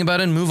talking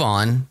about and move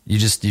on, you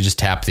just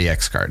tap the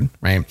X card,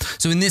 right?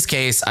 So in this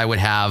case, I would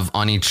have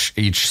on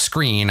each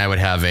screen, I would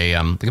have a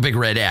like a big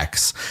red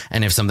X.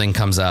 And if something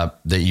comes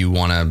up that you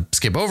want to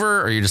skip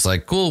over, or you're just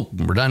like, cool,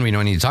 we're done, we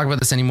don't need to talk about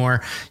this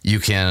anymore, you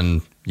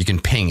can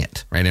ping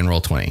it right in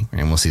Roll20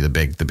 and we'll see the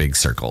big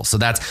circle. So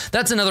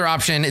that's another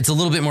option. It's a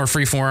little bit more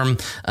freeform.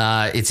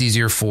 It's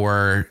easier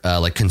for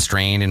like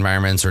constrained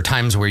environments or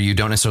times where you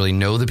don't necessarily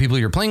know the people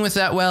you're playing with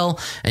that well,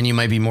 and you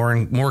might be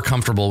more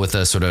comfortable with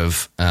a sort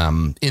of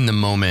in the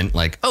moment,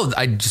 like, oh,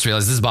 I just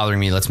realized this is bothering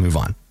me, let's move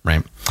on,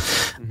 right?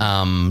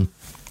 Mm-hmm.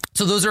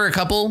 So those are a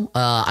couple.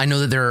 I know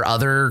that there are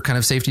other kind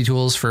of safety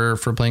tools for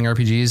playing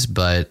RPGs,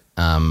 but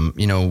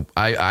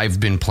I've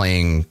been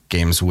playing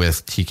games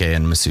with TK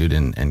and Masood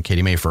and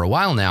Katie May for a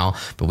while now,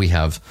 but we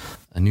have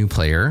a new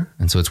player,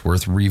 and so it's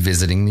worth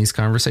revisiting these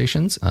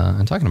conversations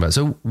and talking about it.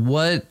 So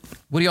what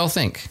do y'all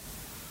think?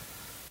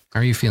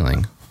 How are you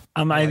feeling?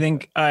 I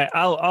think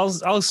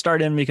I'll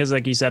start in because,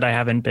 like you said, I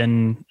haven't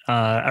been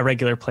a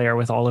regular player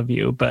with all of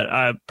you.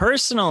 But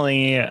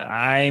personally,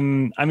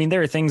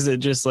 there are things that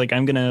just like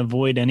I'm going to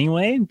avoid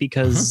anyway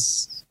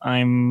because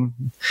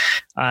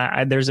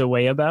there's a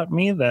way about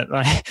me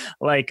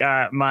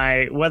that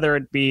my whether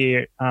it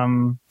be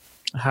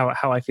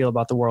how I feel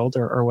about the world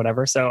or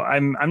whatever. So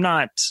I'm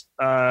not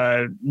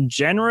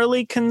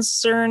generally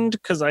concerned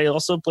because I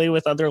also play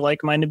with other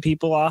like-minded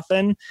people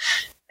often.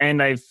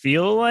 And I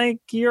feel like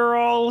you're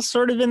all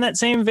sort of in that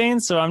same vein,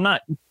 so I'm not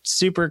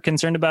super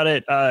concerned about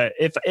it.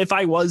 If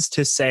I was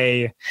to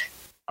say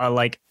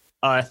like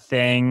a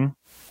thing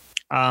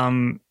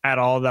at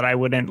all that I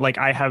wouldn't like,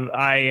 I'm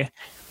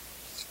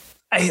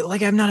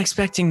not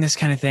expecting this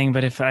kind of thing.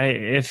 But if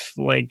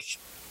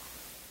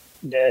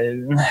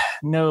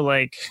no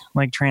like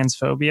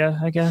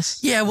transphobia, I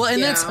guess. Yeah, well,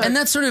 and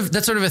that's sort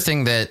of a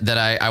thing that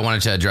I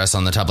wanted to address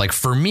on the top. Like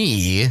for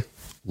me,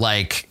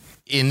 like,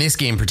 in this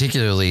game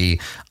particularly,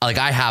 like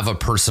I have a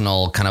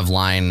personal kind of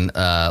line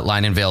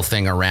and veil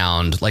thing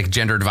around like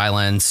gendered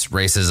violence,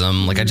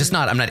 racism. Like I'm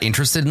not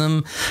interested in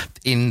them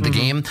in the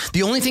game.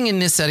 The only thing in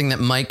this setting that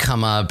might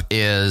come up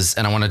is,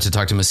 and I wanted to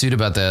talk to Masood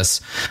about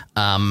this,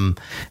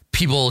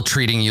 people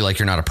treating you like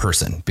you're not a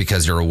person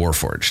because you're a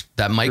Warforged.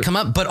 That might come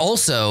up. But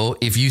also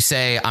if you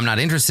say, I'm not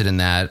interested in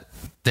that,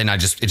 then it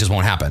just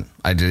won't happen.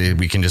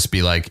 We can just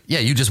be like, yeah,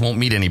 you just won't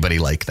meet anybody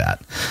like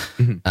that.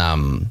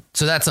 Mm-hmm.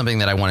 So that's something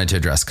that I wanted to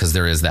address because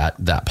there is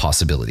that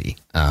possibility.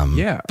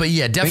 But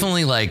yeah,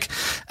 definitely like,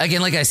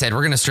 again, like I said,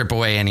 we're going to strip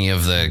away any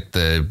of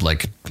the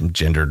like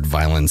gendered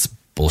violence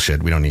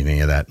bullshit. We don't need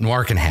any of that.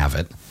 Noir can have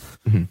it.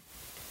 Mm-hmm.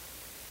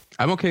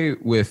 I'm okay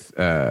with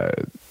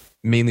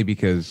mainly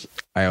because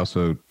I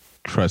also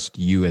trust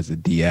you as a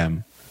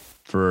DM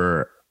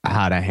for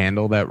how to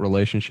handle that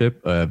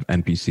relationship of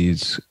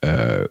NPCs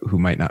who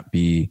might not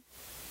be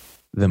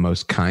the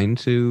most kind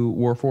to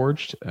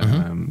Warforged.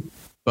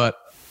 But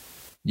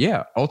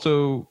yeah,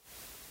 also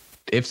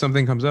if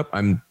something comes up,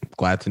 I'm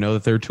glad to know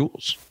that there are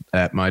tools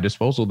at my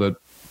disposal that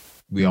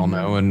we all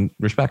know and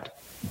respect.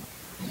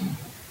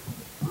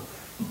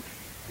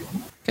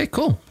 Okay,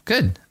 cool.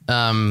 Good.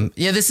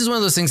 Yeah, this is one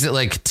of those things that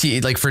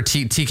for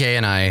TK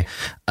and I,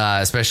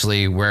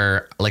 especially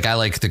where like I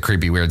like the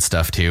creepy weird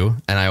stuff too,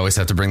 and I always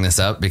have to bring this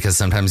up because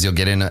sometimes you'll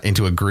get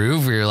into a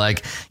groove where you're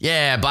like,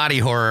 yeah, body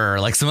horror,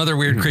 like some other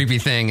weird creepy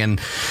thing,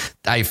 and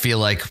I feel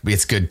like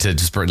it's good to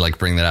just like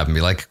bring that up and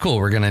be like, cool,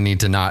 we're gonna need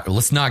to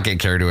let's not get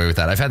carried away with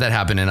that. I've had that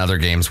happen in other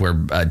games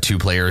where two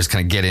players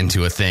kind of get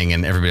into a thing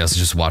and everybody else is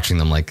just watching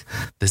them like,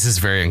 this is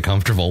very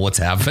uncomfortable. What's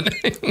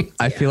happening?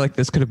 I feel like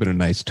this could have been a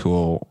nice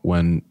tool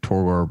when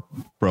Torgor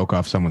broke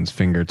off someone's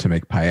finger to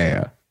make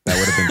paella. That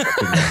would have been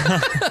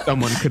something that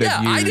someone could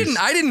have used.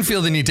 I didn't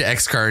feel the need to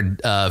X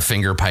card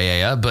finger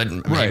paella,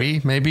 but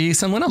maybe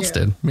someone else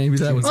did. Maybe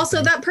that was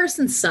also that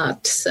person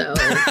sucked. So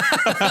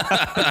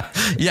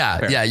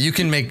yeah, you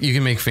can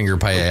make finger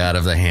paella out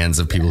of the hands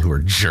of people who are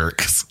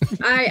jerks.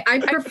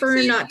 I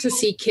prefer not to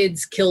see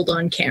kids killed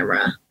on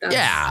camera. That's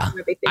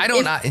I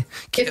don't.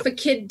 If a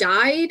kid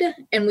died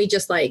and we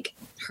just like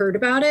heard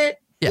about it.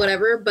 Yeah.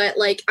 Whatever, but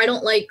like I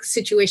don't like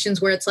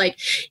situations where it's like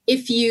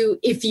if you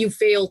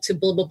fail to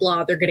blah blah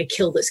blah, they're gonna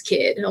kill this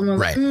kid. I'm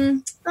like,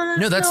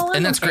 no,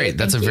 that's great.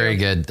 That's a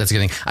good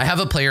thing. I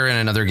have a player in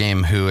another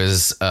game who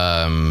is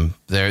they're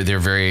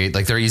very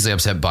like they're easily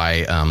upset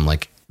by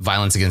like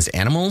violence against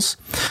animals.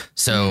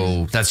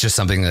 So that's just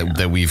something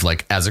that we've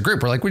like as a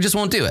group we're like we just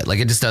won't do it. Like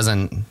it just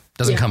doesn't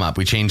come up.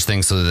 We change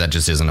things so that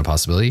just isn't a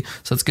possibility.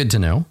 So it's good to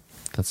know.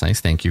 That's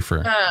nice. Thank you for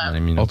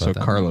letting me know. Also,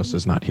 about that. Carlos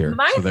is not here,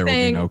 so there will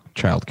be no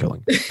child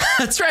killing.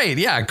 That's right.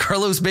 Yeah,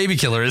 Carlos Baby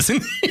Killer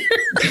isn't here.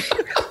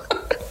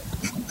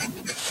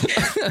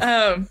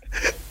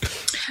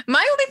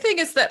 My only thing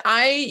is that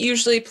I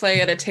usually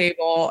play at a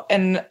table,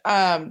 and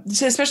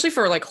especially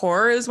for like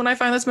horror is when I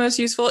find that's most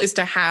useful, is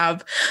to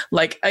have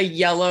like a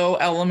yellow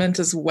element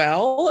as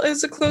well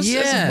as as well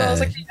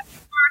as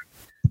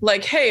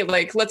like, hey,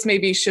 like, let's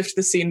maybe shift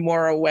the scene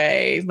more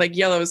away. Like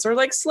yellows are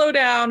like, slow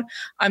down.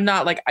 I'm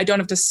not like, I don't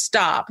have to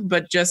stop,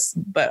 but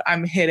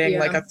I'm hitting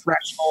like a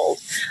threshold,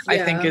 I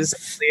think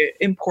is really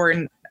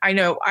important. I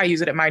know I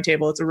use it at my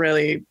table. It's a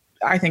really,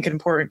 I think, an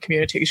important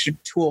communication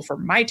tool for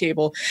my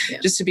table,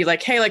 just to be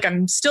like, hey, like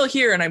I'm still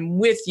here and I'm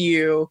with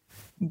you.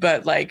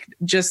 But like,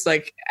 just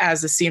like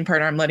as a scene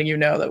partner, I'm letting you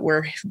know that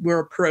we're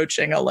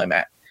approaching a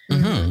limit.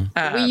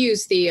 Mm-hmm. We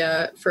use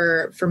the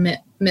for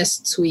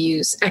mists we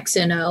use X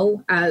and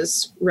O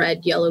as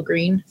red, yellow,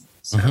 green.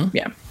 So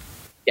yeah.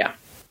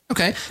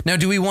 Okay. Now,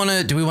 do we want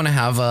to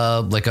have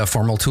a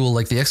formal tool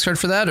like the X card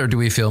for that, or do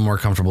we feel more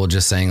comfortable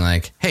just saying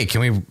like, hey, can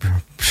we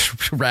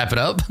wrap it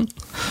up?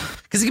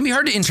 Because it can be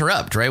hard to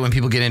interrupt, right? When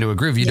people get into a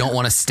groove, you don't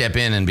want to step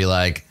in and be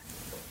like,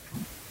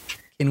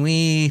 I'm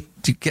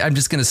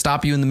just going to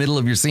stop you in the middle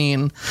of your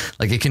scene.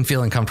 Like it can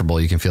feel uncomfortable.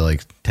 You can feel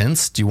like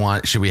tense.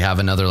 Should we have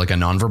another, like a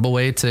nonverbal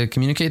way to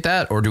communicate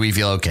that? Or do we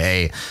feel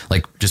okay?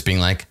 Like just being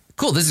like,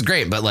 cool, this is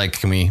great. But like,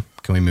 can we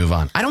move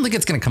on? I don't think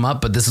it's going to come up,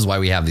 but this is why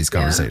we have these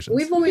conversations.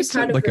 We've always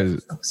had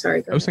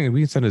sorry. I was thinking we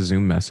can send a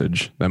Zoom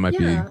message. That might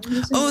be.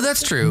 Oh,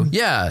 that's true.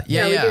 Yeah. We do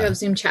have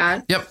Zoom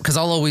chat. Yep. Cause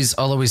I'll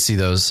always see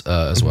those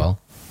as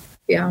well.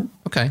 Yeah.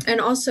 Okay. And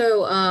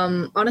also,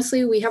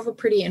 honestly, we have a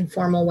pretty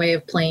informal way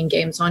of playing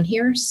games on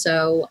here.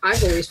 So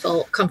I've always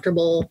felt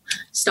comfortable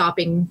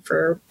stopping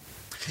for.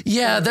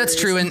 Yeah,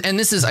 that's true. And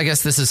this is, I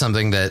guess this is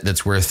something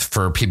that's worth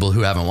for people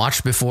who haven't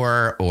watched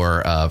before,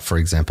 or for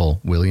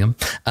example, William.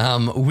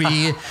 The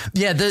way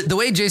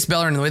Jace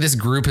Bellerin and the way this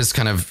group is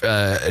kind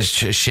of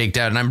shaked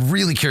out, and I'm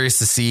really curious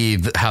to see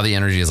how the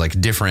energy is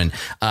like different.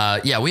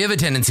 We have a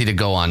tendency to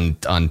go on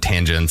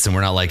tangents, and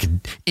we're not like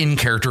in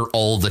character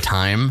all the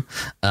time.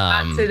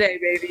 Not today,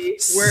 baby.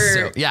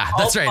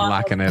 That's right.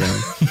 Locking it in.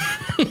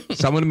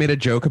 Someone made a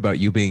joke about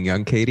you being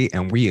young, Katie,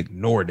 and we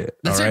ignored it.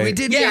 That's right. We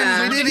did.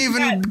 Yeah, we didn't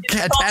even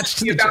attach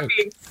to the joke.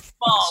 Being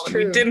small, and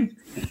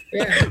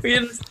we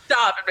didn't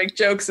stop and make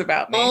jokes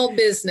about me. All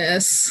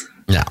business.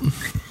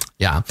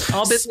 Yeah.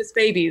 All business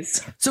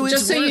babies. So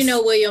just so you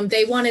know, William,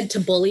 they wanted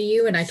to bully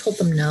you, and I told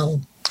them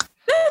no.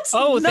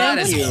 That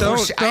is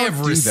bullshit. I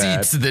have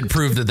receipts that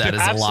prove that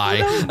is a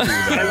lie.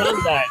 I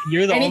love that.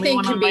 You're the only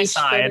one on my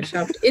side.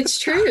 It's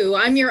true.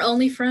 I'm your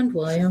only friend,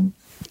 William.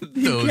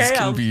 Those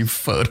can be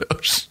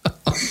photoshopped.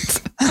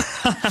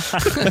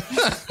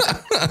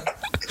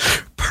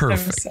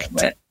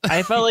 Perfect.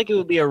 I felt like it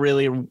would be a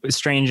really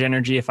strange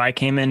energy if I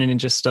came in and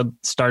just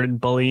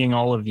started bullying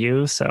all of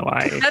you. So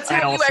that's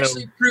how you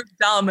actually prove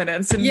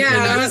dominance. And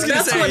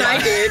that's what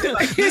I did.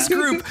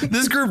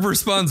 This group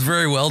responds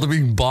very well to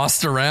being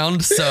bossed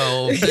around.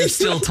 So there's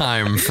still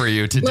time for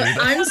you to do that.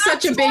 I'm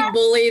such a big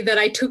bully that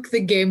I took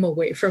the game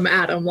away from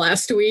Adam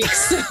last week.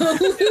 So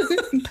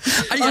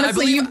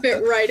honestly, you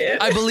fit right in.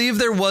 I believe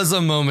there was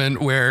a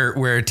moment where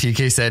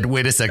TK said,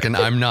 "Wait a second,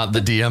 I'm not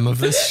the DM of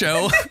this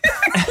show."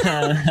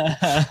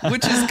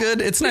 Which is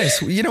good. It's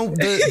nice. You know,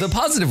 the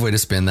positive way to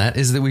spin that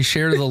is that we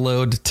share the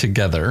load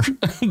together,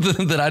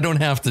 that I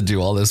don't have to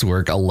do all this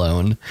work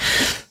alone.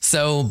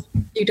 So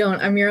you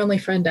don't. I'm your only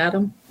friend,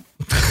 Adam.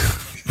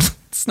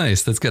 It's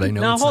nice. That's good. I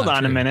know. Now it's hold not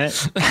on a true.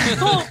 minute.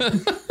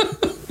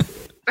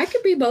 I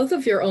could be both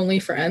of your only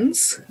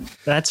friends.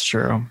 That's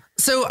true.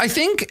 So I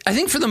think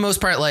for the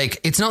most part, like,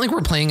 it's not like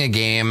we're playing a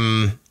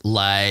game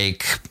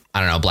like,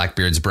 I don't know,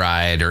 Blackbeard's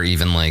Bride or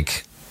even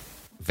like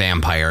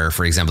Vampire,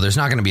 for example. There's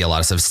not going to be a lot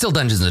of stuff. Still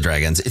Dungeons and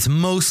Dragons. It's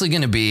mostly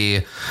going to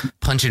be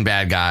punching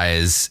bad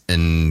guys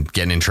and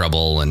getting in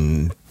trouble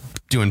and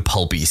doing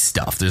pulpy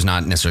stuff. There's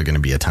not necessarily going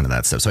to be a ton of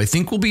that stuff. So I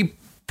think we'll be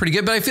pretty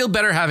good, but I feel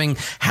better having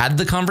had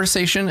the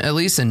conversation at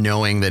least and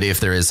knowing that if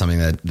there is something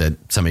that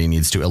somebody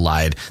needs to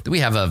elide, that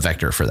we have a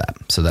vector for that.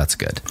 So that's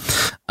good.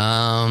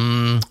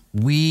 I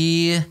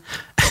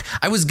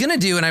was going to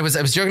do, and I was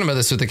joking about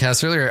this with the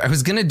cast earlier. I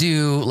was going to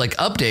do like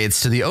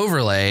updates to the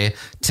overlay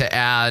to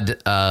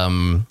add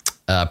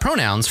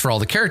pronouns for all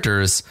the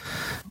characters,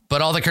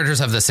 but all the characters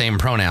have the same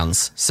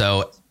pronouns.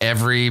 So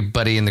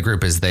everybody in the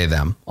group is they,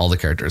 them. All the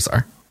characters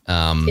are.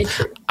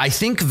 I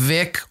think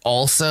Vic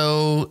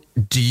also,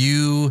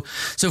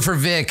 so for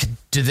Vic,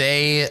 do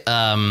they,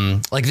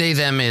 like they,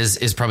 them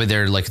is probably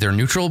their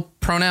neutral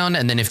pronoun.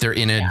 And then if they're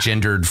in a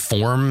gendered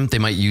form, they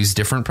might use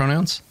different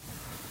pronouns.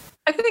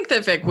 I think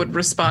that Vic would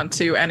respond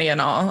to any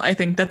and all. I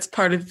think that's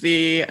part of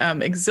the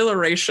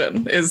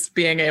exhilaration is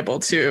being able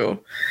to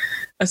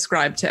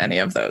ascribe to any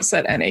of those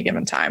at any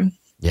given time.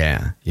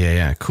 Yeah.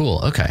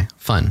 Cool. Okay.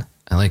 Fun.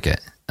 I like it.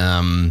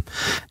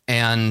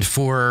 And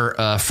for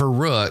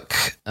Rook,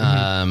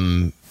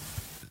 they,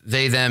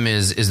 them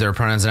is their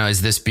pronouns now.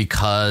 Is this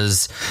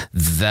because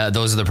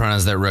those are the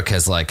pronouns that Rook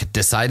has like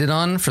decided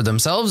on for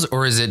themselves?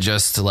 Or is it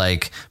just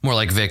like more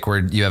like Vic where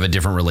you have a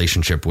different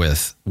relationship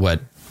with what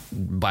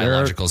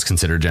biological is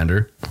considered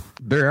gender?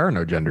 There are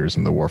no genders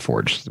in the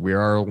Warforged. We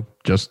are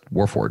just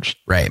Warforged.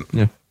 Right.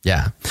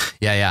 Yeah.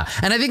 Yeah.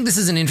 And I think this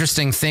is an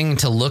interesting thing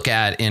to look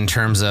at in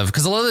terms of,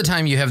 because a lot of the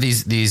time you have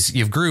you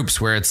have groups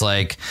where it's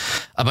like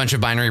a bunch of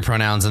binary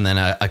pronouns and then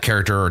a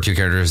character or two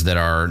characters that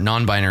are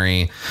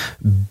non-binary.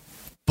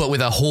 But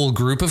with a whole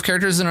group of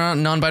characters that are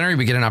non-binary,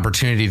 we get an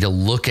opportunity to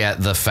look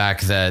at the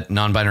fact that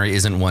non-binary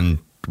isn't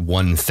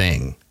one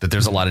thing, that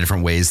there's a lot of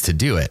different ways to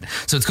do it.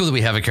 So it's cool that we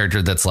have a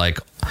character that's like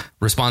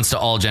responds to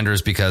all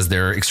genders because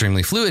they're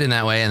extremely fluid in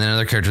that way. And then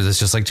another character that's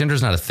just like,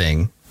 gender's not a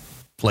thing.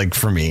 Like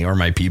for me or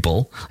my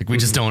people, like we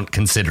just don't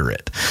consider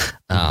it.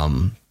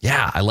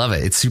 Yeah, I love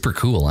it. It's super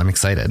cool. I'm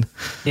excited.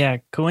 Yeah.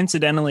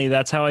 Coincidentally,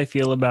 that's how I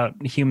feel about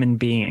human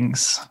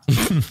beings.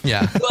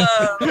 Yeah.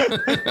 Whoa.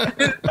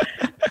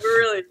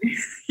 Really?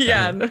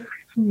 Yeah.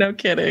 No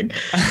kidding.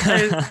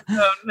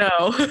 Oh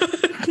no.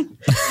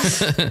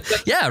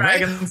 Yeah,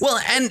 right. Well,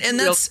 and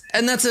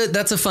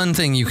that's a fun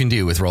thing you can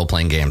do with role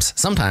playing games.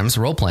 Sometimes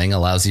role playing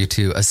allows you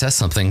to assess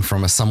something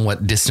from a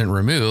somewhat distant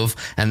remove,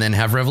 and then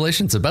have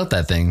revelations about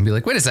that thing. Be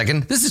like, wait a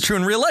second, this is true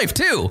in real life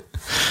too.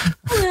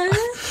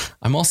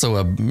 I'm also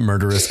a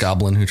murderous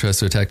goblin who tries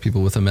to attack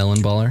people with a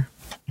melon baller.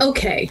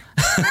 Okay.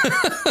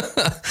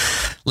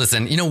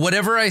 Listen,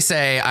 whatever I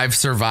say, I've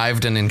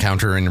survived an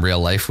encounter in real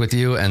life with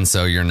you, and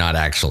so you're not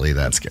actually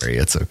that scary.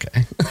 It's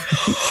okay.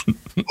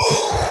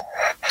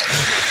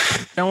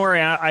 Don't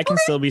worry, I can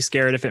still be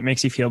scared if it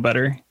makes you feel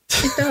better.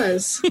 It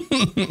does.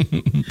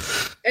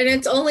 And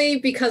it's only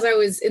because I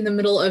was in the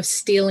middle of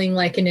stealing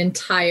like an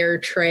entire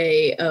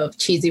tray of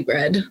cheesy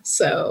bread.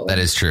 So that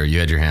is true. You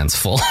had your hands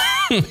full.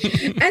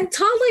 And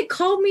Todd like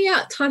called me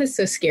out. Todd is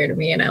so scared of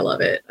me and I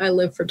love it. I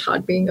live for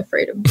Todd being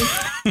afraid of me.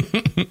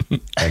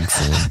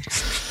 Excellent.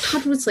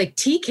 Todd was like,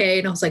 TK,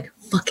 and I was like,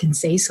 fucking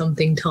say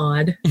something,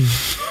 Todd.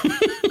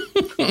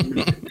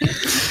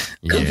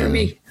 Come for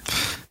me.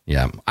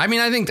 Yeah. I mean,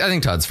 I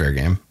think Todd's fair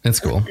game. It's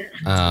cool.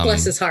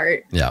 Bless his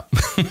heart. Yeah.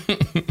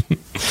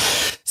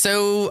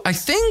 So I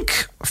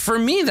think for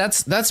me,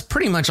 that's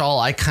pretty much all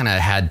I kind of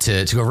had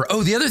to go over.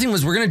 Oh, the other thing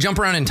was we're going to jump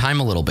around in time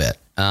a little bit.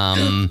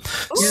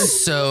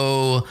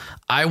 So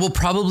I will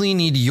probably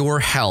need your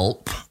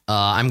help.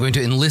 I'm going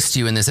to enlist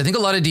you in this. I think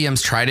a lot of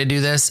DMs try to do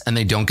this and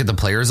they don't get the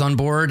players on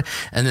board,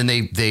 and then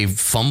they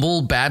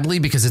fumble badly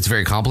because it's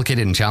very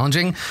complicated and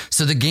challenging.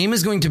 So the game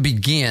is going to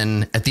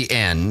begin at the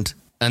end,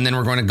 and then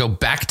we're going to go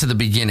back to the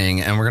beginning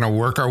and we're going to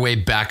work our way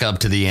back up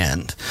to the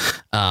end.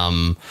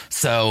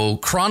 So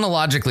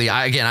chronologically,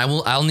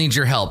 I'll need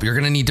your help. You're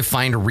going to need to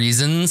find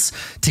reasons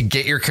to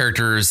get your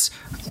characters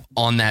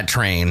on that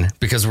train,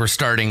 because we're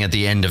starting at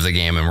the end of the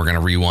game and we're going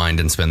to rewind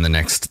and spend the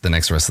next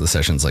rest of the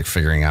sessions like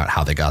figuring out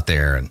how they got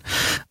there. And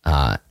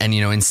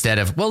instead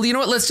of, well, you know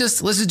what, let's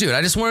just do it.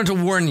 I just wanted to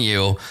warn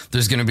you,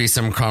 there's going to be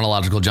some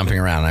chronological jumping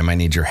around. I might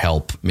need your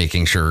help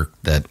making sure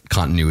that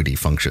continuity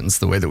functions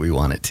the way that we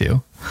want it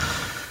to.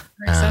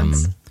 Makes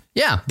sense.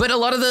 Yeah, but a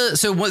lot of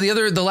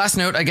the last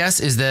note, I guess,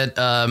 is that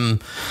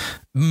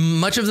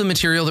much of the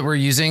material that we're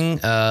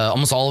using,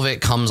 almost all of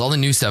it all the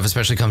new stuff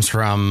especially comes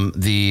from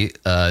the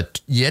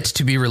yet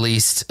to be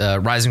released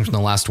Rising from the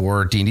Last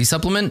War D&D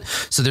supplement.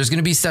 So there's going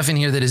to be stuff in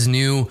here that is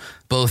new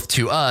both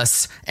to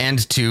us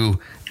and to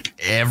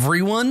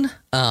everyone.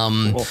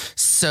 Cool.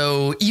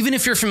 So even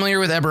if you're familiar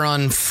with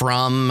Eberron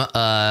from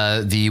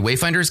the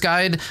Wayfinder's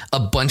Guide, a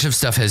bunch of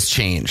stuff has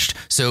changed.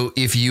 So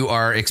if you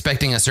are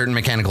expecting a certain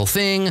mechanical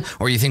thing,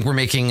 or you think we're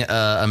making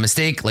a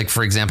mistake, like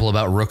for example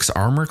about Rook's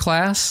armor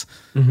class,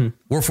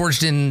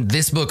 Warforged in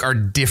this book are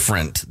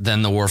different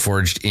than the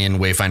Warforged in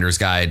Wayfinder's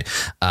Guide.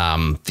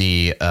 Someone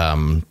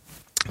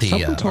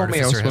told me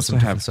I was supposed to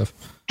have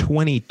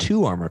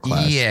 22 armor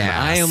class.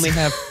 Yeah, and I only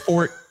have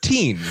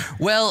 14.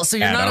 Well, so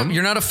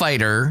you're not a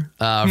fighter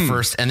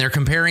first, and they're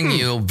comparing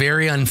you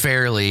very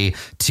unfairly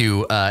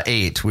to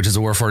 8, which is a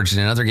Warforged in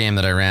another game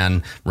that I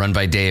run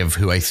by Dave,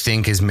 who I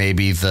think is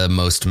maybe the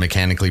most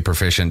mechanically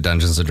proficient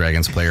Dungeons and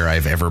Dragons player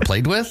I've ever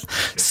played with.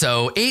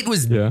 So 8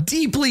 was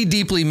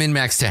deeply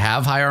min-maxed to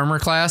have high armor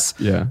class.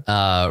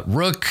 Yeah.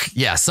 Rook,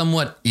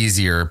 somewhat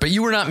easier, but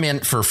you were not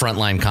meant for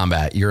frontline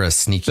combat. You're a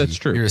sneaky. That's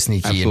true. You're a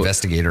sneaky Absolutely.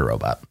 Investigator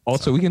robot.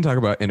 Also, we can talk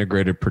about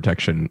integrated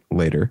protection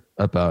later,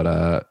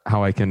 about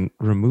how I can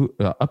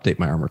update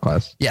my armor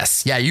class.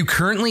 Yes. Yeah. You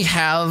currently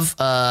have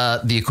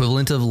the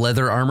equivalent of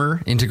leather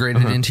armor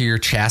integrated into your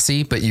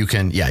chassis, but you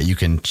can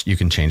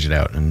change it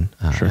out and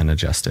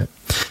adjust it.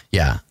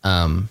 Yeah.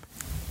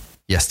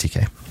 Yes,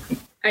 TK.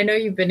 I know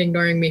you've been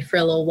ignoring me for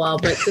a little while,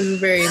 but this is a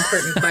very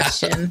important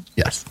question.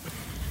 Yes.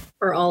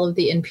 Are all of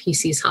the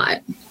NPCs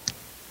hot?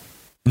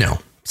 No.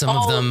 Some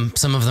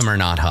of them are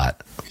not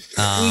hot.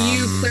 Will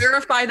you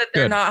clarify that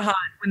they're not hot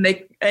when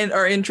they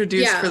are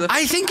introduced for the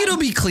I think it'll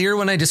be clear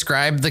when I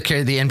describe the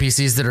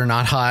NPCs that are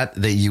not hot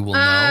that you will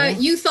know.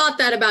 You thought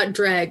that about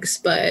Dregs,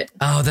 but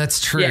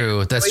That's true.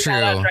 Yeah, That's true.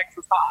 Drex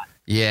was hot.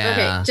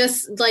 Yeah. okay,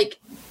 just like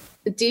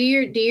do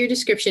your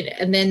description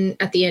and then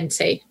at the end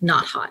say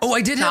not hot. Oh,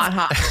 I did Not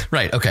have hot.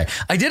 right. Okay,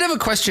 I did have a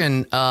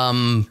question.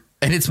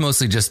 And it's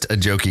mostly just a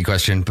jokey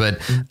question, but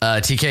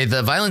TK,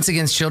 the violence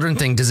against children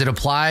thing, does it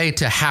apply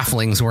to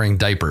halflings wearing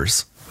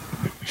diapers?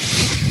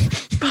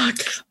 Fuck.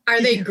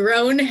 Are they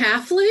grown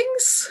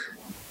halflings?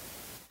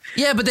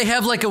 Yeah, but they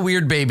have like a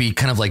weird baby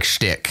kind of like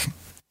shtick.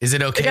 Is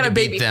it okay got to a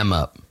beat baby. them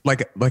up?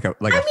 Like a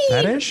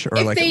fetish, or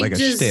if like they a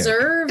shtick?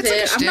 deserve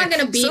it, I'm not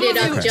going to beat it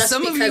up just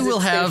some because of you will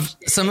it's their have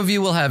shtick. some of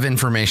you will have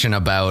information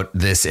about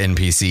this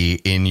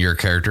NPC in your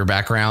character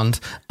background.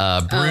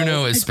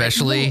 Bruno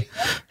especially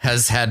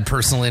has had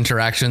personal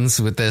interactions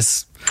with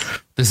this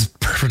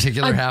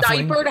particular A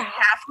halfling. diapered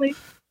halfling?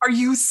 Are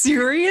you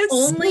serious?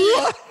 Only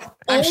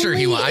I'm sure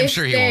he won't. I'm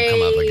sure he won't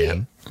come up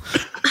again.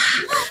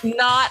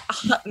 Not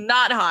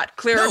hot.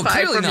 Clarify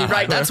clearly for me not hot.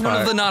 right now. That's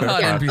one of the not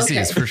hot Yeah,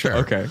 NPCs okay. for sure.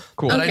 Okay,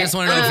 cool. But I Okay, just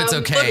want to know if it's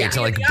okay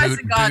to like guys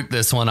got- boot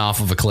this one off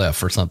of a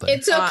cliff or something.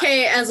 It's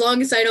okay as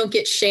long as I don't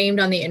get shamed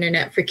on the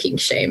internet for kink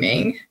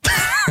shaming.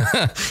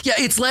 Yeah,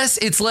 it's less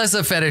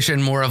a fetish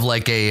and more of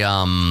like a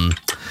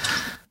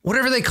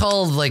whatever they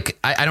call, like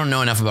I don't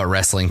know enough about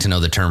wrestling to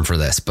know the term for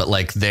this, but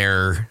like it's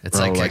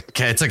like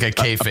a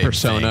kayfabe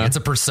persona. thing. It's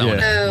a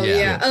persona. Oh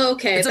yeah. Oh,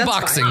 okay. It's a that's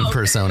boxing fine.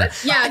 persona.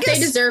 Yeah, I if they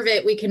guess- deserve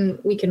it, we can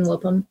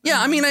whoop them. Yeah,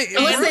 I mean,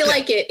 Unless they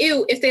like it.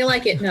 Ew, if they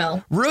like it,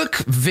 no. Rook,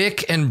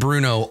 Vic, and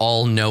Bruno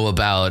all know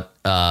about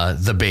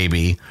the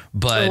baby,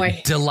 but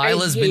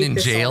Delilah's been in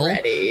jail.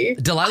 Already.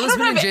 Delilah's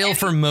been in jail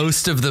for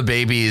most of the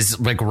baby's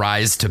like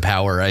rise to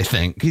power, I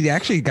think. He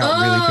actually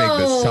got really big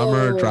this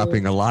summer, Oh.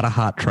 dropping a lot of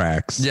hot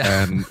tracks,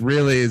 Yeah. and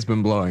really has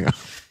been blowing up.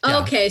 Yeah.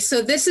 Okay,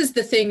 so this is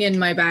the thing in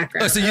my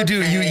background. Oh, so you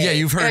do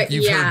you've heard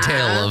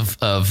tale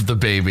of the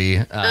baby.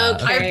 Okay,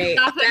 I've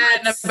nothing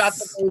written about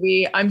the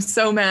baby. I'm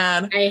so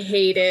mad. I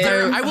hate it.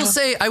 I will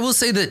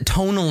say that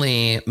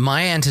tonally,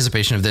 my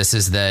anticipation of this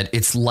is that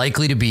it's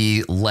likely to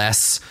be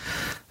less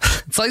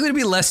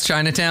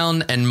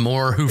Chinatown and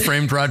more Who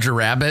Framed Roger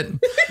Rabbit.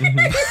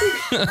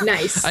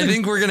 Nice. I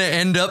think we're gonna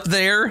end up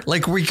there.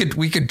 Like we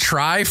could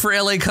try for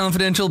LA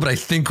Confidential, but I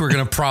think we're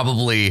gonna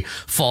probably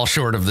fall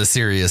short of the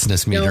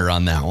seriousness meter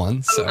on that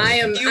one. So I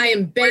am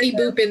Betty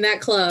Boop in that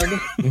club.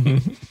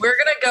 We're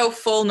gonna go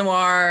full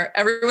noir.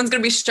 Everyone's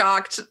gonna be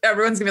shocked.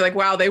 Everyone's gonna be like,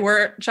 "Wow, they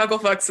weren't chuckle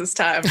fucks this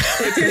time."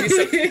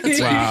 It's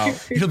so- Wow.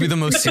 it'll be the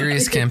most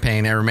serious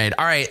campaign ever made.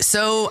 All right,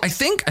 so I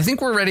think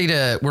we're ready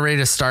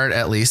to start.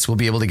 At least we'll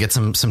be able to get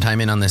some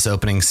time in on this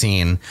opening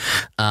scene.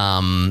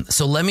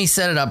 So let me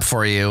set it up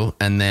for you,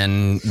 and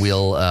then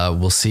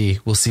we'll see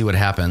what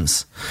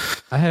happens.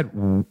 I had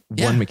one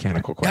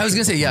mechanical question. I was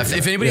gonna say,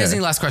 if anybody has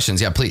any last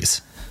questions,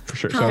 please. for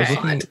sure. So I was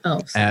looking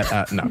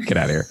at no, get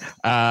out of here.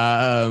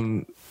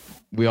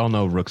 We all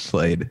know Rook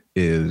Slade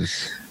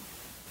is.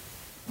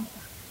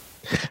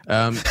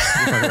 We'll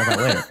talk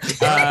about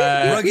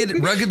that later.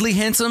 Ruggedly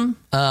handsome.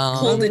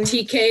 Hold a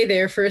TK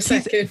there for a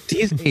second.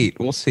 He's 8.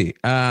 We'll see.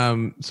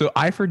 So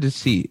I for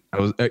deceit.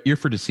 Ear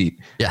for deceit.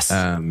 Yes.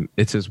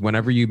 It says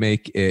whenever you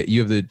make you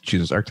have the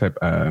choose this archetype.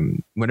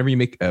 Whenever you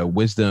make a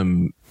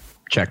wisdom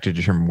check to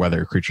determine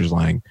whether a creature is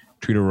lying,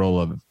 treat a roll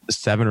of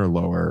 7 or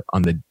lower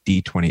on the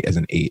D20 as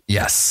an 8.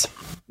 Yes.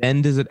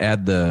 Then does it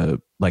add the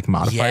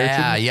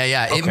modifier?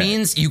 Yeah. Okay. It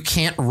means you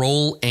can't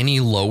roll any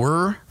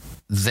lower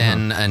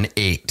than an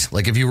 8.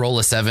 Like if you roll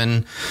a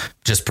 7,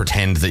 just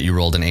pretend that you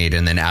rolled an 8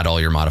 and then add all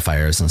your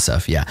modifiers and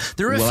stuff. Yeah.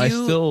 There are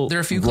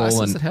a few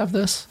classes that have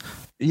this.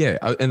 Yeah,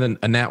 and then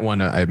a nat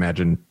one, I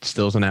imagine,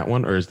 still is a nat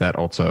one, or is that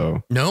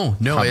also? No,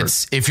 covered?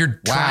 it's if you're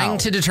trying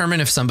to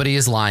determine if somebody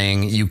is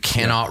lying, you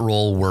cannot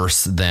roll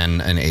worse than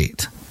an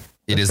 8.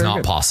 It is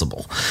not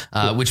possible,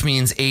 which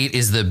means 8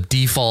 is the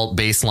default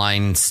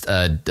baseline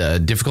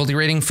difficulty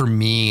rating for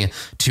me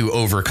to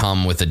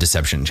overcome with a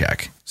deception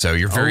check. So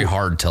you're very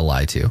hard to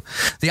lie to.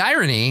 The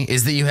irony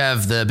is that you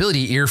have the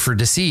ability ear for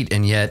deceit,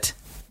 and yet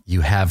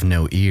you have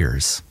no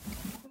ears.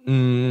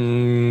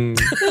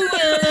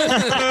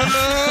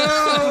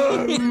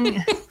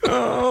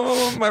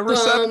 Oh, my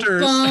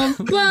receptors.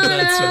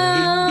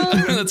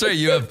 That's right.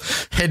 You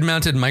have head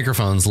mounted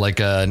microphones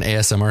like an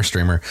ASMR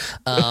streamer.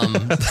 Oh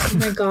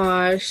my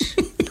gosh.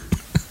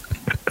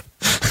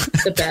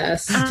 The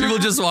best. People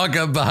just walk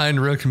up behind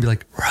Rook and be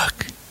like,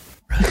 Rook,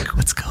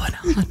 what's going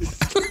on?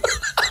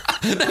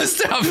 No,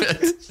 stop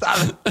it.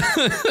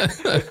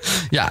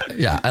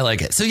 Yeah, I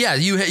like it. So yeah,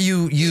 you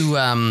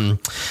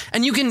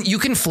and you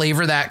can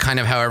flavor that kind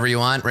of however you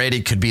want, right?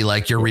 It could be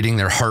like you're reading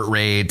their heart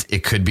rate.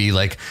 It could be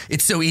like,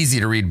 it's so easy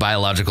to read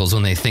biologicals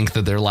when they think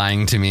that they're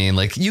lying to me.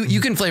 Like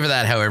you can flavor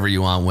that however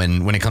you want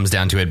when it comes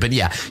down to it. But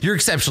yeah, you're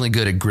exceptionally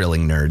good at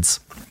grilling nerds.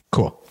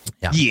 Cool.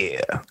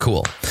 Yeah.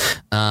 Cool.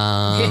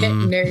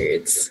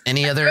 Nerds.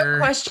 Any other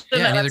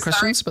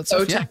questions? About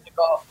stuff?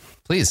 Technical.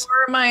 Please.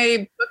 For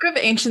my Book of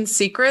Ancient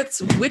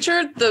Secrets, which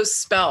are those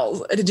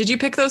spells? Did you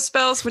pick those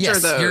spells? Which are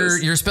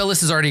those? Your spell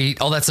list is already,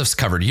 all that stuff's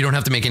covered. You don't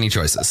have to make any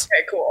choices.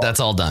 Okay, cool. That's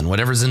all done.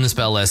 Whatever's in the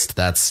spell list,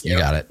 you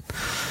got it.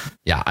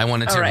 Yeah, I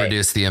wanted to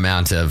reduce the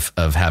amount of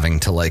having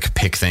to like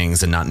pick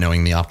things and not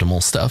knowing the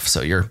optimal stuff.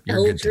 So you're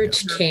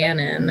Eldritch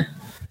Cannon.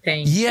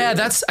 Thank you. I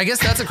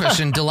guess that's a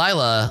question.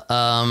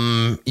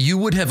 Delilah, you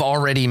would have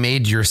already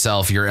made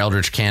yourself your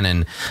Eldritch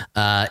Cannon.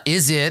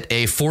 Is it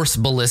a Force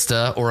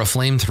Ballista or a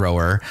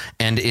flamethrower?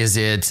 And is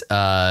it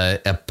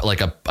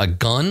like a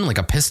gun, like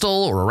a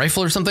pistol or a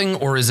rifle or something?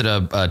 Or is it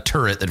a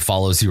turret that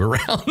follows you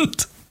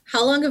around?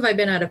 How long have I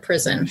been out of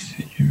prison?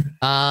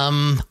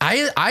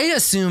 I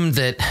assumed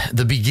that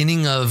the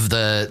beginning of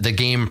the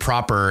game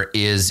proper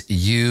is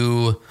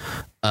you...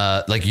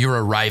 like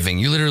you're arriving.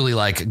 You literally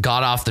like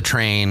got off the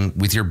train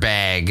with your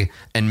bag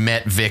and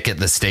met Vic at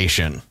the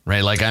station,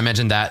 right? Like I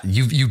imagine that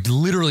you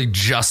literally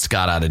just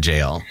got out of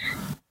jail.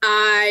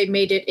 I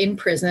made it in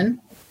prison.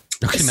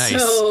 Okay, nice.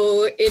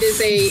 So it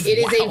is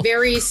a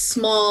very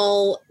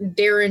small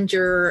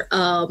Derringer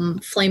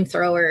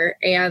flamethrower,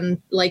 and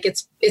like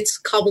it's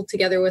cobbled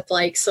together with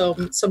like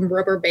some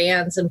rubber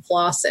bands and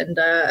floss and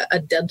a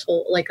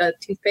dental, like a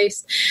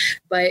toothpaste,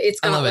 but it's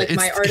got like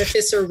my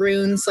artificer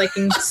runes like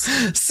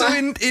so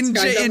in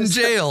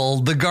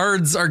jail the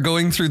guards are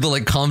going through the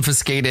like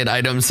confiscated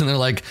items and they're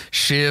like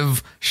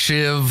shiv,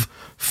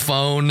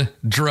 phone,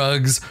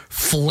 drugs,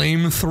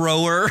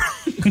 flamethrower.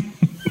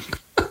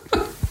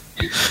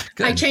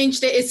 I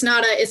changed it. It's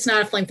not a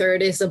flamethrower.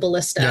 It is a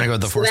ballista. You want to go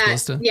with the Force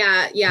Ballista?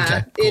 Yeah.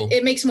 Okay, cool.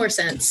 It makes more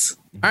sense.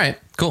 All right,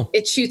 cool.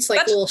 It shoots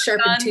like little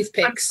sharpened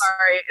toothpicks. I'm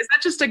sorry. Is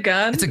that just a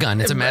gun? It's a gun.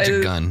 It's a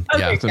magic gun.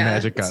 Okay. Yeah, It's a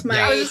magic gun. It's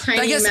my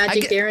tiny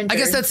magic Derringer. I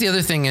guess that's the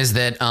other thing is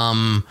that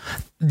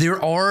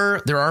there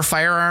are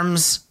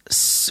firearms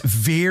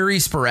very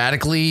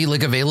sporadically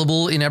like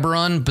available in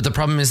Eberron, but the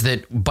problem is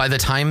that by the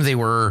time they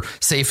were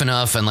safe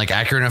enough and like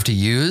accurate enough to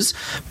use,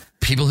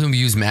 people who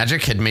use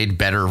magic had made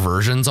better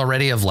versions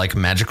already of like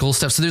magical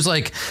stuff. So there's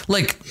like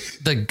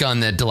the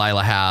gun that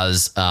Delilah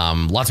has.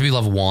 Lots of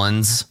people have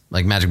wands,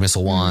 like magic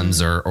missile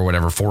wands or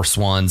whatever, force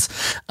wands.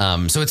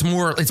 So it's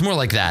more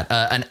like that.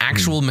 An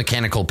actual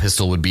mechanical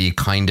pistol would be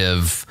kind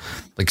of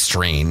like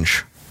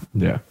strange.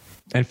 Yeah.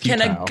 And Can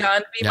a futile.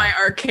 gun be my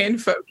arcane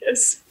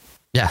focus?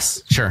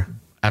 Yes, sure.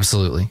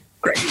 Absolutely.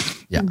 Great.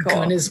 Yeah.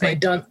 Gun is my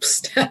dump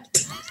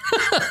stat.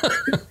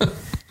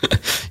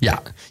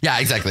 Yeah,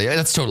 exactly.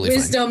 That's totally fine.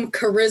 Wisdom,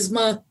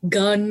 charisma,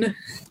 gun.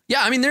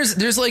 Yeah, I mean,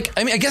 there's like,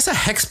 I mean, I guess a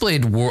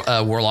Hexblade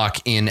warlock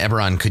in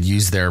Eberron could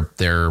use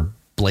their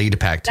blade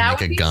pack to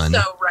make a gun.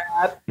 So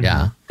rad.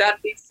 Yeah.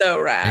 That'd be so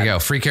rad. There you go.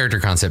 Free character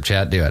concept,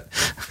 chat. Do it.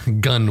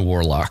 Gun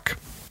warlock.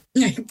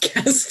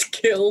 Cast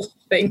kill.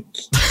 Thank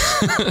you.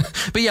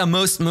 But yeah,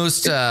 most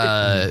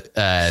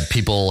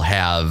people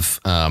have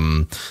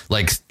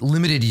like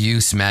limited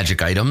use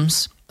magic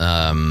items.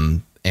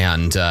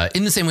 And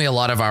in the same way, a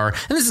lot of and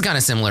this is kind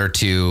of similar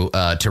to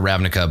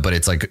Ravnica, but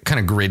it's like kind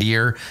of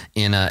grittier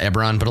in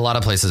Eberron. But a lot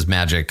of places,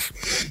 magic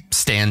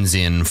stands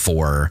in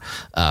for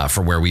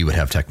where we would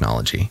have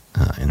technology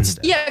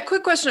instead. Yeah,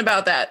 quick question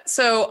about that.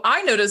 So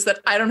I noticed that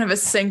I don't have a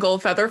single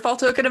Featherfall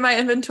token in my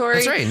inventory.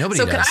 That's right.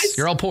 Nobody does.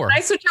 You're all poor. Can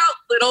I switch out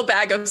little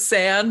bag of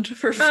sand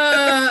for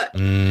no.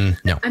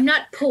 I'm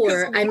not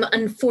poor. I'm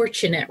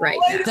unfortunate right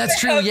now. That's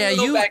true. Yeah,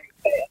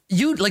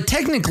 you like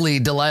technically,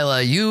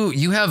 Delilah,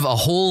 you have a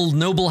whole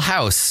noble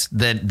house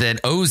that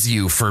owes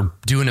you for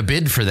doing a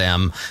bid for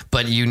them,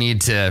 but you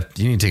need to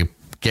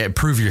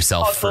prove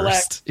yourself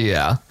first.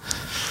 Yeah,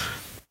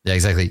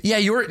 exactly. Yeah,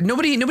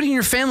 nobody in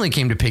your family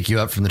came to pick you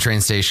up from the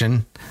train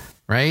station.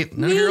 right?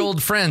 None of your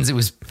old friends. It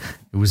was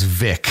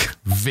Vic.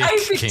 Vic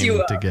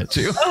came to get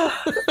you.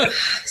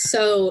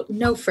 So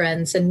no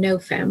friends and no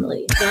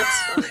family.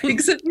 That's fine.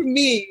 Except for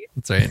me.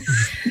 That's right.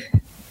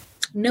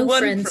 No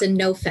friends and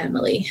no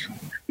family.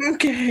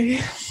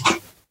 Okay.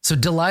 So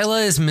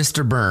Delilah is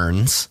Mr.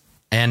 Burns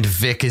and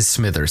Vic is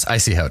Smithers. I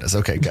see how it is.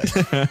 Okay, good.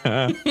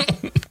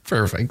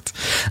 Perfect.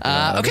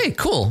 Okay,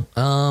 cool.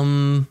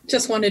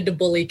 Just wanted to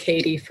bully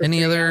Katie for Any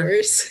 3 other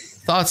hours.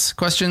 thoughts,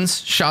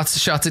 questions,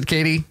 shots at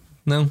Katie?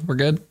 No, we're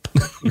good.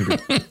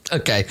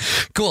 Okay,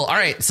 cool. All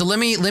right, so let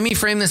me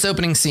frame this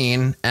opening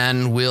scene,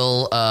 and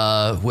we'll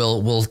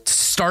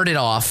start it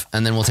off,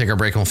 and then we'll take our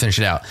break and we'll finish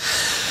it out.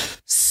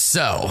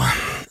 So,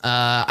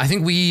 I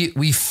think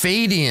we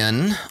fade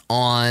in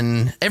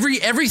on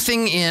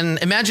everything in.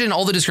 Imagine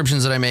all the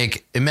descriptions that I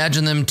make.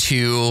 Imagine them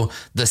to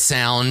the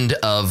sound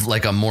of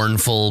like a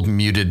mournful,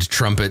 muted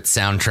trumpet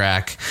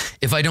soundtrack.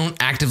 If I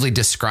don't actively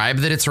describe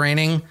that it's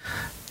raining,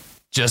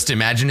 just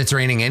imagine it's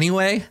raining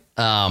anyway.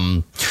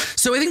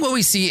 So I think what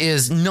we see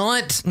is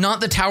not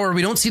the tower.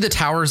 We don't see the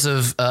towers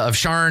of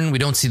Sharn. We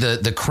don't see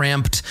the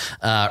cramped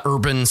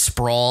urban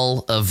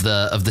sprawl of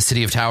the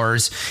city of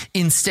towers.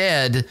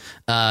 Instead,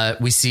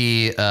 we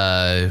see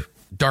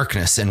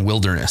darkness and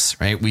wilderness.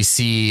 Right? We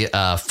see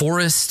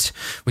forest.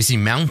 We see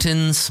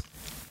mountains.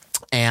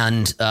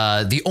 And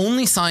the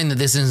only sign that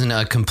this isn't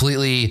a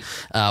completely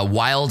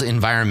wild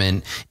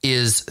environment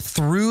is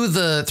through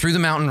the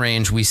mountain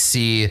range. We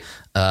see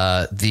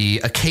the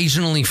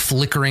occasionally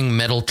flickering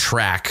metal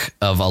track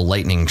of a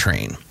lightning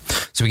train.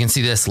 So we can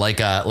see this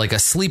like a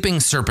sleeping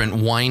serpent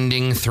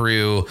winding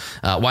through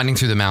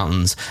the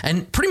mountains.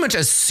 And pretty much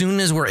as soon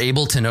as we're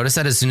able to notice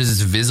that, as soon as it's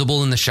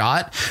visible in the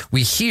shot,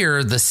 we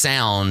hear the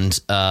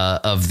sound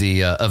of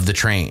the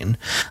train.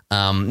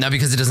 Now,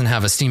 because it doesn't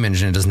have a steam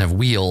engine, it doesn't have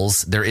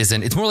wheels. There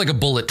isn't. It's more like a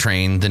bullet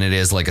train than it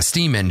is like a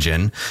steam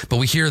engine. But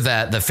we hear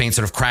the faint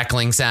sort of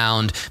crackling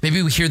sound.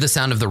 Maybe we hear the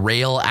sound of the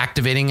rail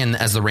activating, and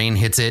as the rain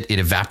hits it, it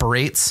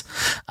evaporates.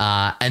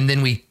 And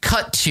then we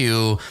cut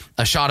to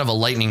a shot of a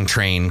lightning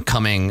train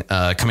coming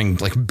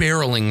like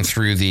barreling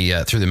through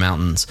the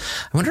mountains.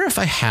 I wonder if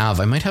I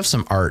might have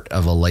some art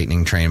of a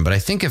lightning train, but I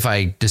think if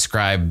I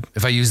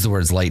use the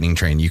words lightning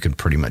train, you can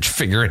pretty much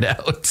figure it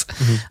out.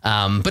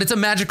 Mm-hmm. But it's a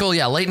magical,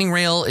 lightning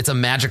rail. It's a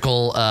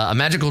magical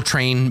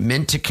train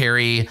meant to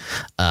carry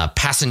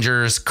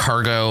passengers,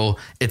 cargo,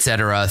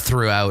 etc.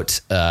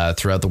 throughout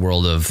the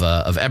world of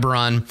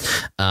Eberron.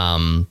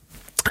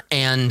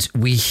 And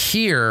we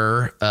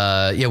hear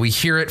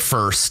it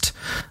first,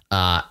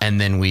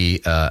 and then we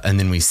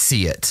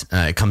see it.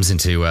 It comes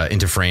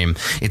into frame.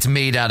 It's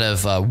made out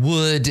of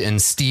wood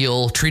and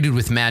steel, treated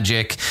with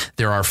magic.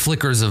 There are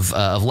flickers of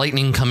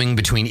lightning coming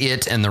between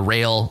it and the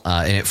rail,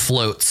 and it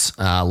floats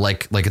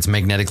like it's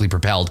magnetically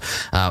propelled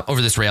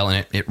over this rail,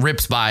 and it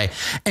rips by.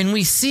 And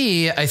we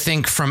see, I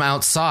think, from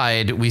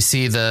outside, we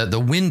see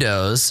the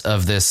windows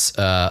of this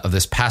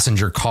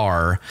passenger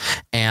car,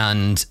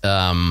 and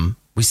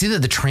we see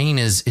that the train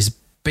is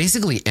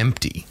basically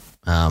empty.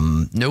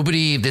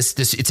 Nobody.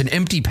 It's an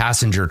empty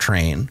passenger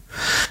train,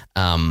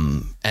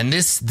 and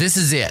this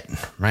is it,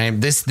 right?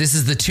 This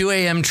is the 2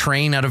 a.m.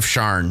 train out of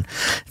Sharn.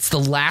 It's the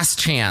last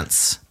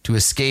chance to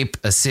escape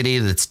a city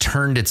that's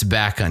turned its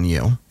back on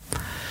you.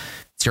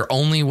 It's your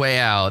only way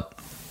out,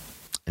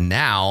 and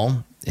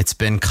now it's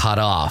been cut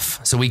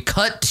off. So we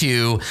cut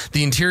to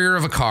the interior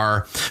of a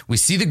car. We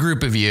see the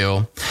group of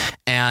you,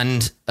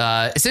 and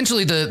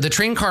essentially the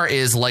train car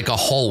is like a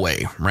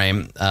hallway,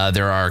 right?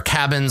 There are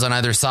cabins on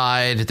either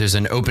side. There's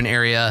an open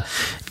area.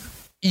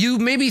 You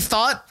maybe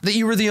thought that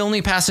you were the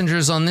only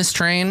passengers on this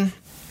train,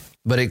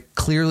 but it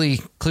clearly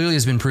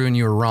has been proven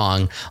you were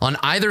wrong. On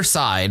either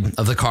side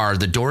of the car,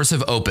 the doors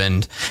have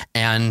opened,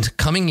 and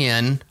coming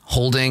in,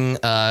 holding,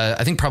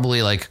 I think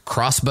probably like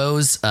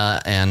crossbows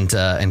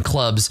and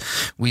clubs,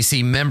 we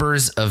see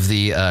members of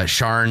the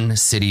Sharn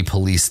City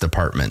Police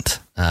Department.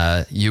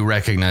 You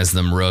recognize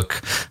them,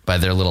 Rook, by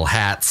their little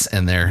hats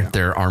and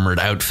their armored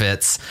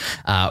outfits.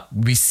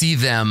 We see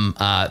them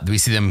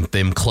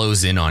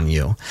close in on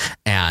you,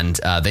 and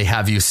they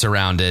have you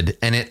surrounded.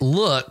 And it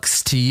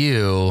looks to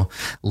you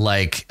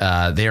like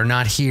they are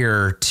not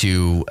here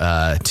to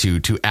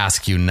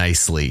ask you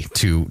nicely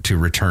to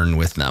return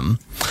with them.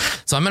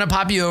 So I'm going to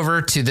pop you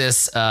over to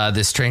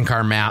this train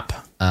car map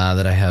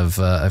that I have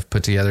I've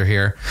put together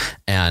here,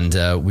 and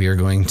we are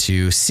going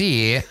to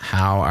see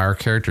how our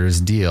characters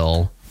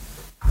deal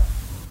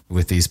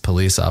with these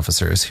police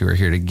officers who are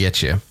here to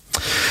get you.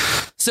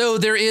 So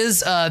there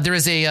is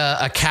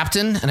a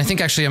captain, and I think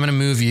actually I'm going to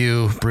move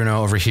you,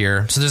 Bruno, over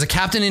here. So there's a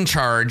captain in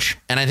charge,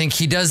 and I think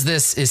he does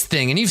his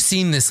thing, and you've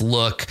seen this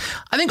look.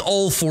 I think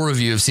all four of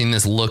you have seen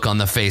this look on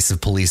the face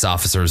of police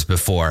officers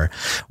before,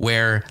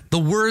 where the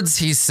words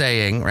he's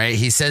saying, right?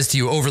 He says to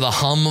you over the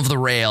hum of the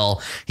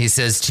rail, he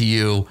says to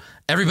you,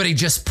 everybody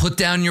just put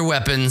down your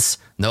weapons.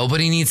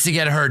 Nobody needs to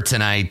get hurt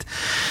tonight.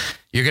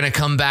 You're going to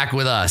come back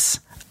with us.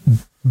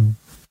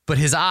 But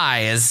his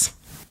eyes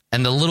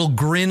and the little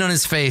grin on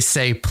his face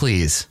say,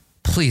 please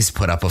please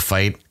put up a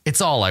fight.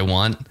 It's all I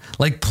want.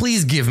 Like,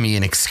 please give me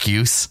an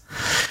excuse.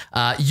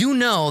 You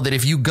know that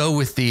if you go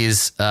with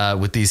these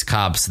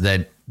cops,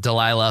 that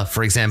Delilah,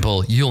 for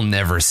example, you'll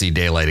never see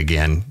daylight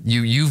again.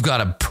 You've got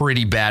a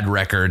pretty bad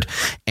record,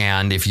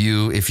 and if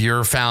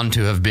you're found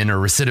to have been a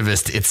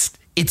recidivist,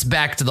 it's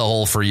back to the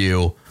hole for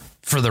you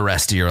for the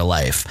rest of your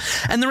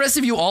life. And the rest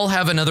of you all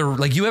have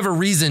you have a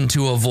reason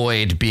to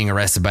avoid being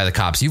arrested by the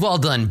cops. You've all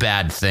done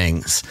bad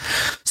things.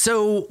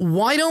 So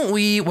why don't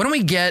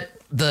we get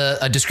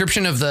a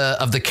description of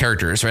the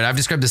characters, right? I've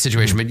described the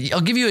situation, but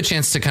I'll give you a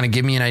chance to kind of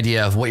give me an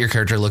idea of what your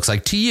character looks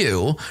like to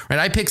you, right?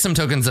 I picked some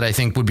tokens that I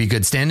think would be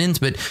good stand-ins,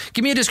 but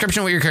give me a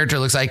description of what your character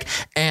looks like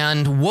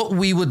and what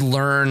we would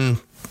learn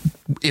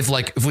if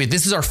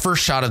this is our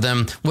first shot of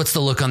them. What's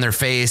the look on their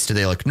face? Do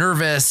they look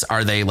nervous?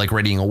 Are they like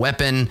readying a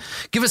weapon?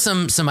 Give us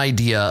some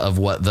idea of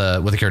what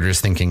the character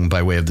is thinking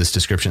by way of this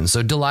description.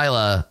 So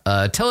Delilah,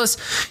 tell us,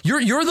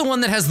 you're the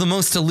one that has the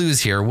most to lose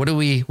here. What do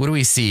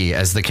we see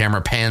as the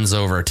camera pans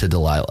over to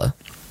Delilah?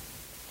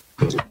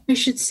 I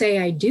should say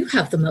I do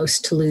have the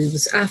most to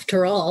lose.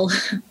 After all,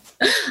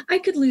 I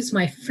could lose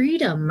my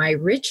freedom, my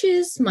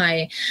riches,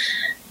 my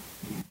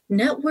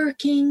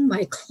networking,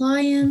 my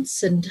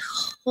clients, and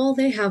all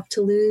they have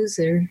to lose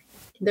are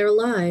their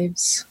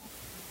lives.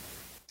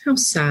 How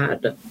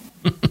sad.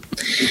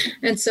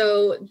 And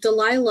so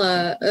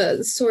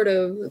Delilah sort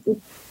of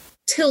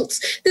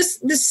tilts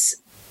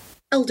this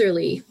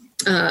elderly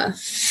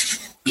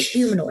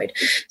humanoid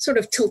sort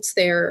of tilts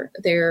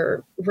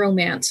their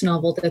romance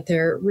novel that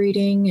they're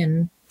reading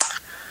and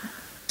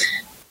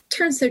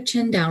turns their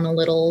chin down a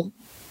little.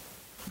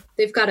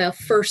 They've got a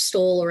fur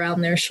stole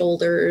around their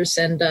shoulders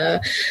and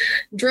a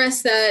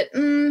dress that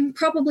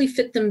probably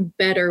fit them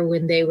better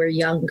when they were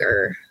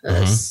younger.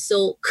 A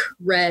silk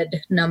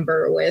red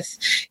number with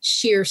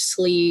sheer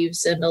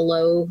sleeves and a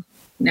low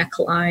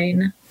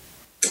neckline.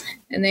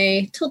 And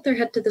they tilt their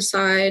head to the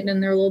side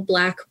and their little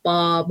black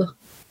bob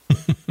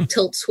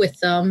tilts with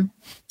them.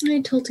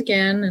 I tilt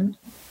again and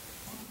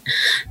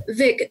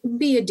Vic,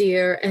 be a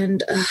dear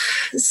and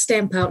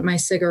stamp out my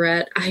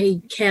cigarette.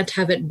 I can't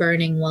have it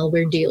burning while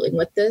we're dealing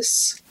with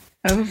this.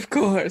 Of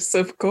course.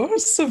 I'm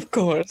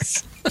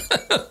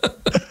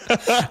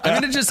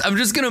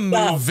just gonna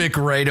move Vic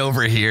right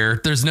over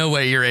here. There's no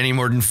way you're any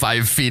more than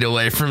 5 feet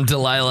away from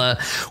Delilah.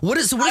 What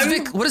does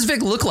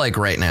Vic look like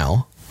right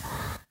now?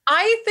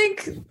 I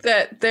think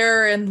that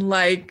they're in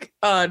like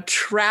a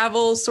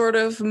travel sort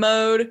of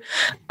mode.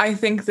 I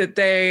think that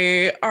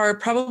they are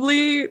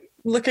probably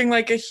looking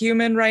like a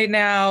human right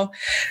now.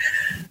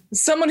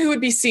 Someone who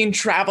would be seen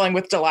traveling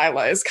with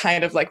Delilah is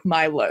kind of like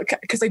my look,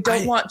 because I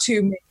don't want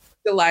to make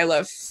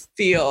Delilah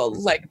feel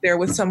like they're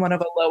with someone of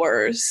a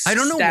lower status. I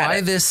don't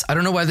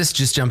know why this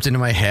just jumped into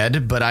my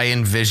head, but I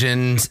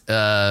envisioned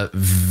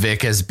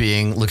Vic as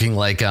looking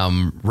like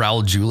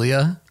Raul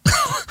Julia.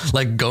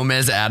 Like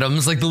Gomez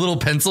Adams, like the little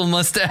pencil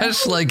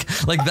mustache, like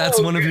that's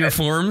one of your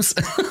forms.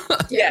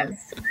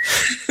 Yes.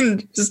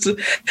 just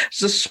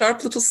a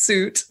sharp little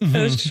suit and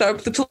a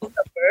sharp little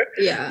number.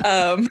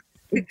 Yeah.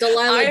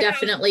 Delilah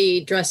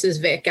definitely dresses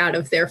Vic out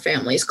of their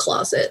family's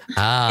closet.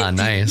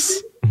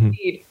 Nice.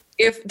 Indeed.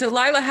 If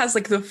Delilah has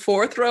like the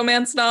 4th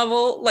romance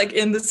novel, like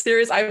in the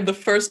series, I have the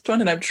 1st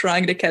one and I'm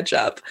trying to catch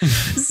up.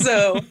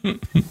 So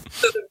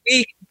that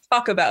we can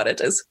talk about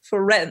it as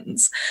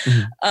friends.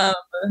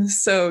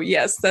 So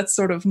yes, that's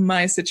sort of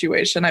my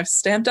situation. I've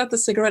stamped out the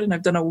cigarette and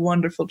I've done a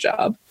wonderful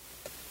job.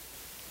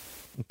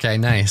 Okay,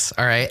 nice.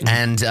 All right.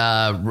 And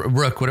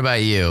Rook, what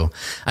about you?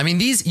 I mean,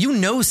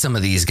 some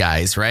of these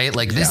guys, right?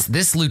 Like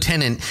this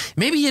lieutenant,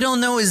 maybe you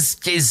don't know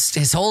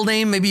his whole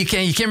name. Maybe you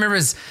can't remember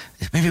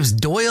maybe it was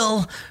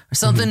Doyle or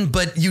something,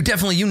 but you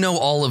know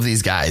all of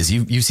these guys.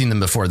 You've seen them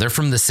before. They're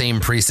from the same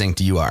precinct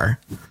you are.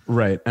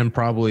 Right. And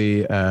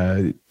probably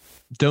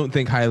don't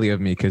think highly of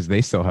me because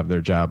they still have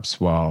their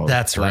jobs while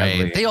that's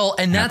right.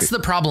 That's the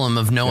problem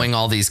of knowing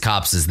all these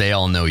cops is they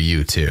all know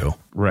you too.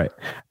 Right.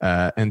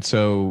 And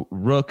so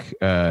Rook,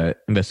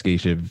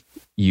 investigative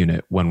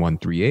unit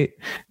 1138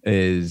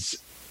 is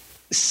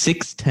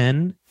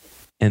 6'10"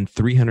 and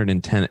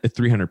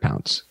 300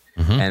 pounds.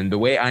 And the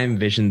way I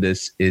envision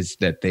this is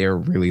that they are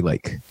really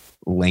like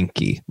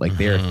lanky, like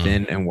they are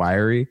thin and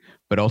wiry,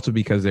 but also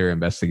because they're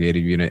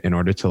investigative unit, in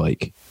order to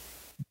like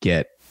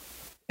get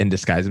and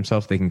disguise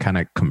themselves, they can kind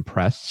of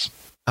compress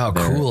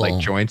their like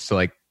joints to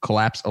like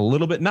collapse a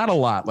little bit, not a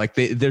lot. Like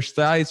their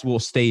size will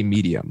stay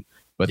medium,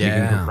 but they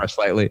can compress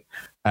slightly.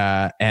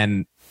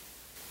 And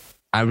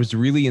I was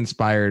really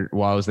inspired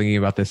while I was thinking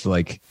about this.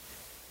 Like,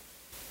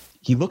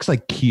 he looks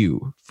like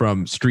Q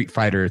from Street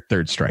Fighter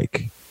Third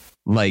Strike.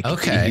 Like,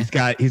 he's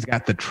got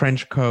the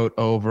trench coat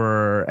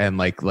over and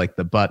like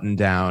the button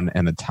down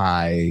and the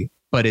tie,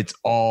 but it's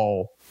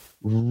all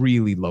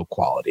really low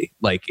quality.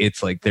 Like,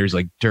 it's like there's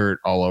like dirt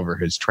all over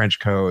his trench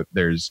coat.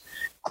 There's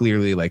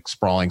clearly like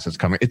sprawlings that's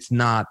coming. It's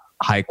not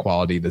high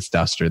quality, this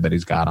duster that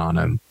he's got on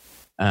him.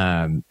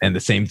 And the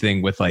same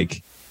thing with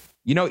like,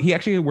 he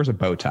actually wears a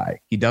bow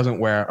tie. He doesn't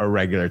wear a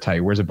regular tie.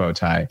 He wears a bow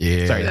tie.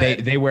 Yeah. Sorry,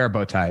 they wear a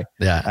bow tie.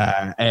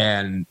 Yeah.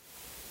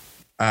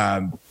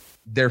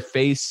 their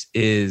face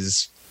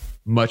is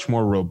much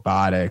more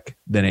robotic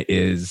than it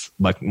is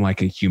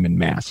like a human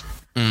mask.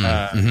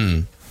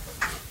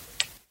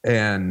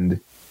 And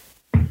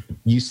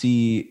you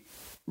see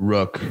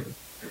Rook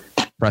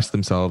press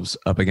themselves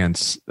up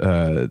against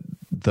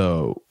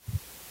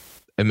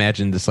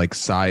imagine this like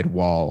side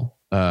wall,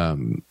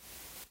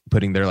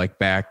 putting their like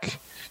back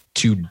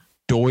to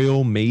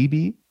Doyle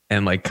maybe,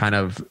 and like kind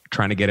of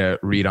trying to get a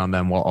read on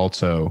them while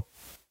also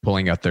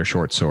pulling out their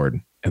short sword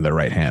in their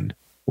right hand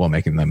while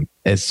making them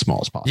as small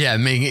as possible. Yeah,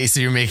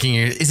 so you're making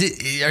your.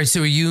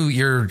 So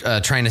you're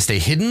trying to stay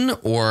hidden,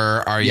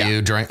 or are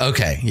you drawing?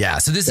 Okay, yeah.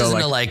 So this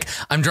isn't like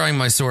I'm drawing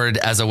my sword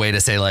as a way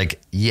to say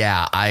like,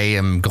 yeah, I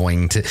am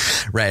going to.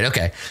 Right.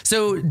 Okay.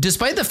 So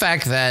despite the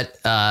fact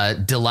that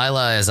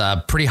Delilah is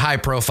a pretty high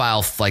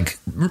profile, like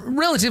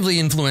relatively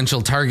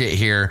influential target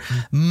here,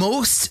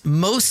 most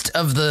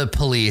of the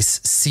police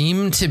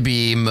seem to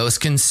be most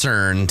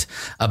concerned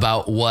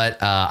about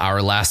what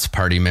our last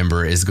party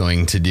member is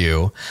going to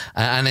do,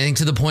 and I think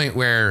to the point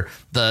where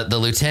the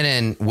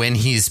lieutenant, when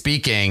he's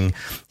speaking,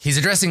 he's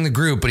addressing the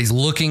group, but he's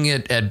looking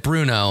at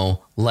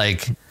Bruno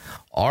like,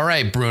 all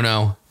right,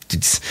 Bruno,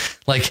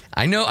 like,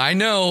 I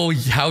know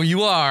how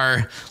you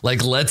are.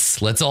 Like,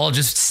 let's all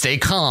just stay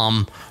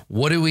calm.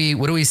 What do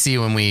we see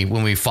when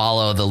we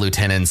follow the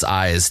lieutenant's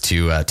eyes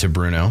to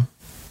Bruno?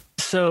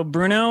 So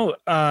Bruno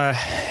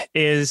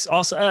is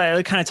also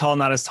kind of tall,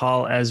 not as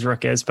tall as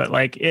Rook is, but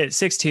like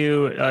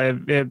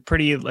 6'2",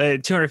 pretty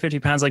 250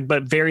 pounds, like,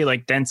 but very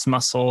like dense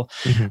muscle.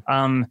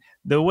 Mm-hmm.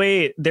 The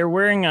way they're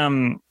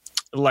wearing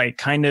like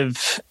kind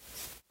of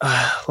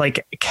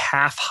like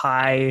calf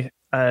high,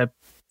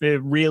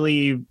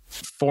 really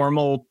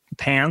formal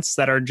pants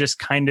that are just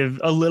kind of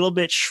a little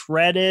bit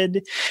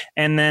shredded,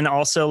 and then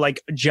also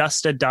like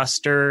just a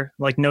duster,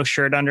 like no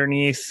shirt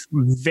underneath,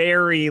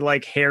 very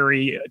like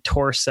hairy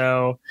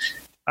torso,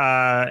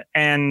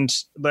 and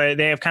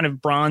they have kind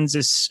of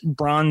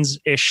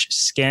bronze-ish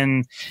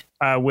skin,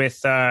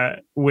 with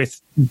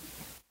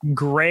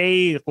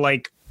gray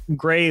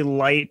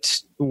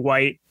light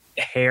white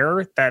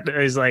hair that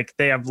is like,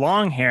 they have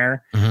long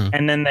hair,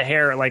 and then the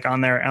hair like on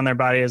their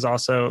body is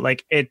also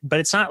like it, but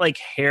it's not like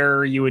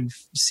hair you would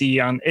see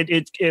on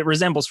it. It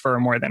resembles fur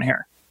more than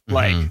hair,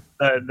 like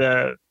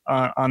the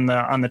on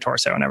the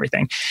torso and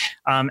everything.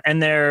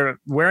 And they're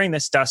wearing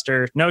this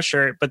duster, no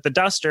shirt, but the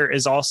duster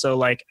is also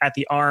like at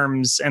the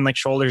arms and like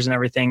shoulders and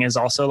everything is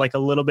also like a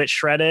little bit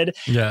shredded.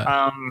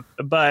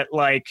 But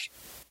like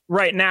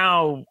right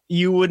now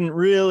you wouldn't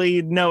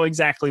really know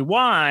exactly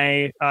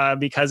why,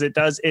 because it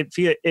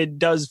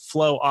does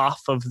flow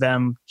off of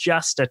them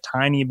just a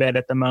tiny bit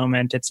at the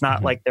moment. It's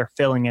not like they're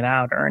filling it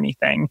out or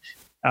anything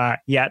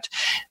yet.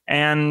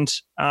 And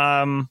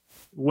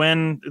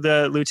when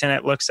the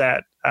lieutenant looks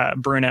at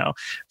Bruno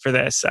for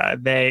this,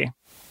 they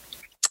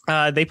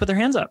put their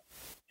hands up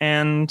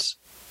and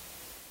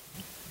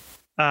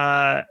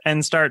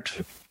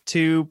start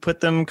to put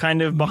them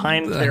kind of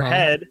behind their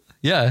head.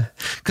 Yeah,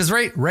 because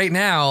right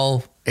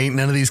now ain't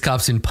none of these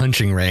cops in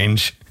punching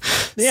range.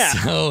 Yeah.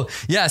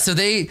 So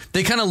they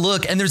kind of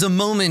look, and there's a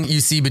moment you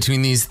see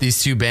between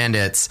these two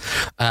bandits,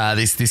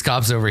 these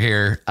cops over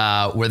here,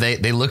 where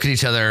they look at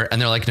each other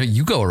and they're like, no,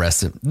 you go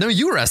arrest him. No,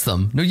 you arrest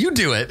them. No, you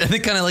do it. And they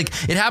kind of like,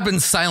 it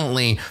happens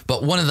silently,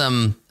 but one of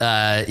them,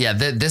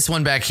 this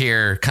one back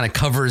here kind of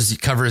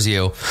covers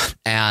you.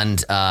 And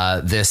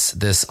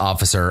this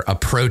officer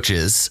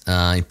approaches,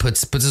 he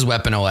puts his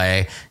weapon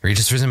away,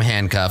 reaches for some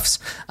handcuffs,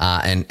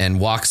 and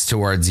walks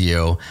towards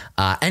you.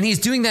 And he's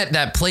doing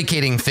that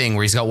placating thing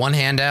where he's got one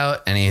hand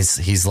out and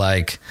he's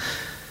like,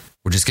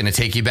 we're just going to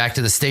take you back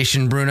to the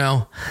station,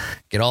 Bruno,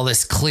 get all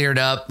this cleared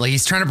up. Like,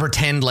 he's trying to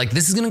pretend like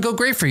this is going to go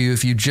great for you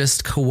if you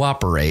just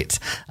cooperate.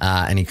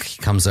 And he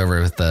comes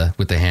over with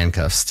the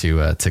handcuffs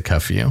to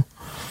cuff you.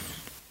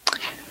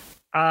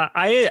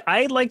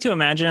 I like to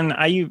imagine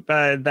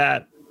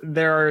that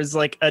there's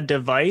like a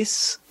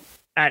device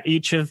at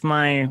each of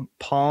my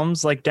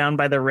palms, like down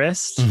by the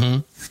wrist,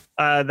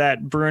 that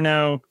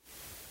Bruno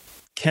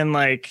can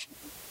like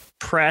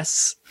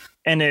press,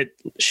 and it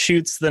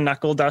shoots the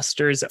knuckle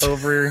dusters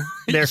over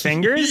their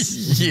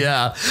fingers.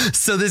 Yeah.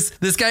 So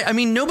this guy, I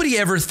mean, nobody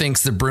ever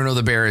thinks that Bruno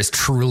the Bear is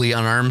truly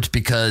unarmed,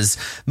 because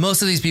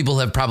most of these people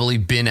have probably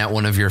been at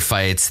one of your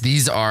fights.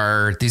 These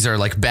are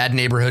like bad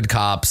neighborhood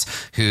cops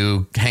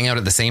who hang out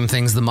at the same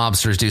things the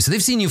mobsters do. So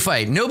they've seen you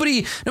fight.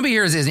 Nobody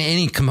here has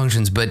any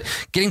compunctions, but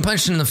getting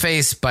punched in the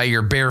face by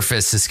your bare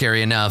fist is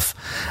scary enough.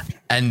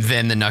 And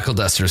then the knuckle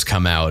dusters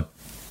come out.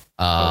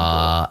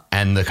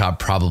 And the cop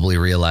probably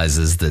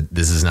realizes that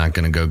this is not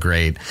going to go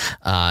great.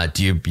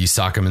 Do you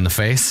sock him in the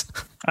face?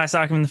 I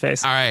sock him in the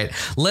face. All right,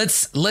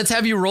 let's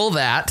have you roll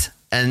that,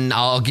 and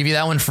I'll give you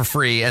that one for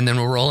free, and then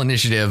we'll roll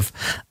initiative.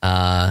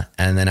 And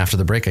then after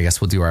the break, I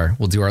guess we'll do our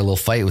little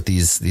fight with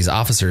these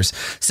officers.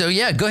 So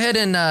yeah, go ahead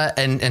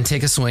and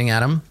take a swing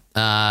at him.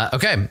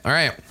 Okay, all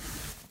right.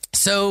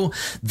 So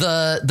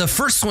the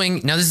first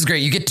swing, now this is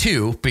great. You get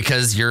 2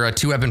 because you're a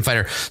 2-weapon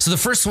fighter. So the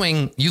first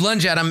swing, you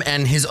lunge at him,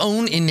 and his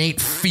own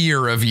innate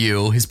fear of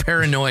you, his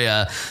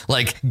paranoia,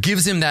 like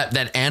gives him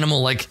that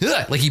animal like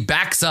he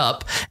backs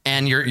up,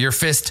 and your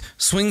fist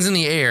swings in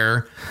the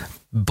air.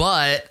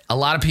 But a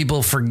lot of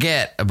people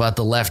forget about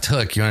the left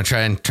hook. You want to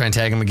try and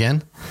tag him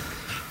again?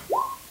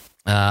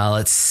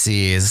 Let's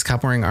see. Is this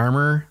cop wearing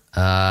armor?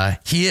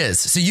 He is.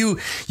 So you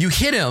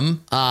hit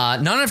him,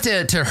 not enough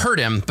to hurt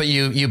him, but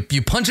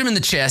you punch him in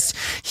the chest.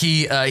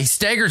 He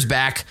staggers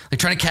back, like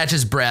trying to catch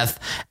his breath.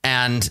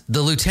 And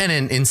the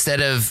lieutenant,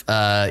 instead of,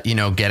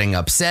 getting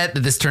upset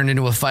that this turned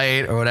into a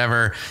fight or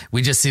whatever,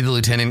 we just see the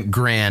lieutenant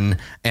grin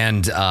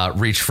and,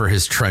 reach for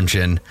his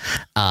truncheon.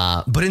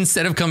 But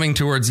instead of coming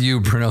towards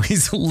you, Bruno,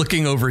 he's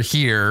looking over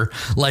here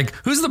like,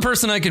 who's the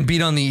person I can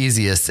beat on the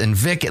easiest? And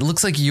Vic, it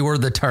looks like you're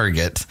the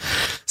target.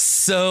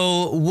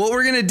 So what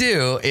we're going to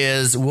do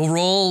is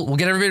we'll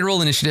get everybody to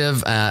roll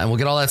initiative, and we'll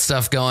get all that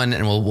stuff going,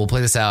 and we'll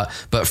play this out.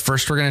 But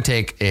first, we're going to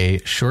take a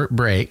short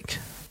break.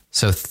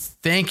 So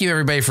thank you,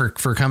 everybody, for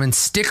coming.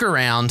 Stick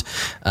around.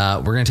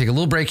 We're going to take a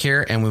little break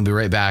here, and we'll be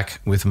right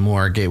back with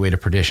more Gateway to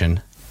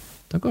Perdition.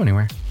 Don't go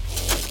anywhere.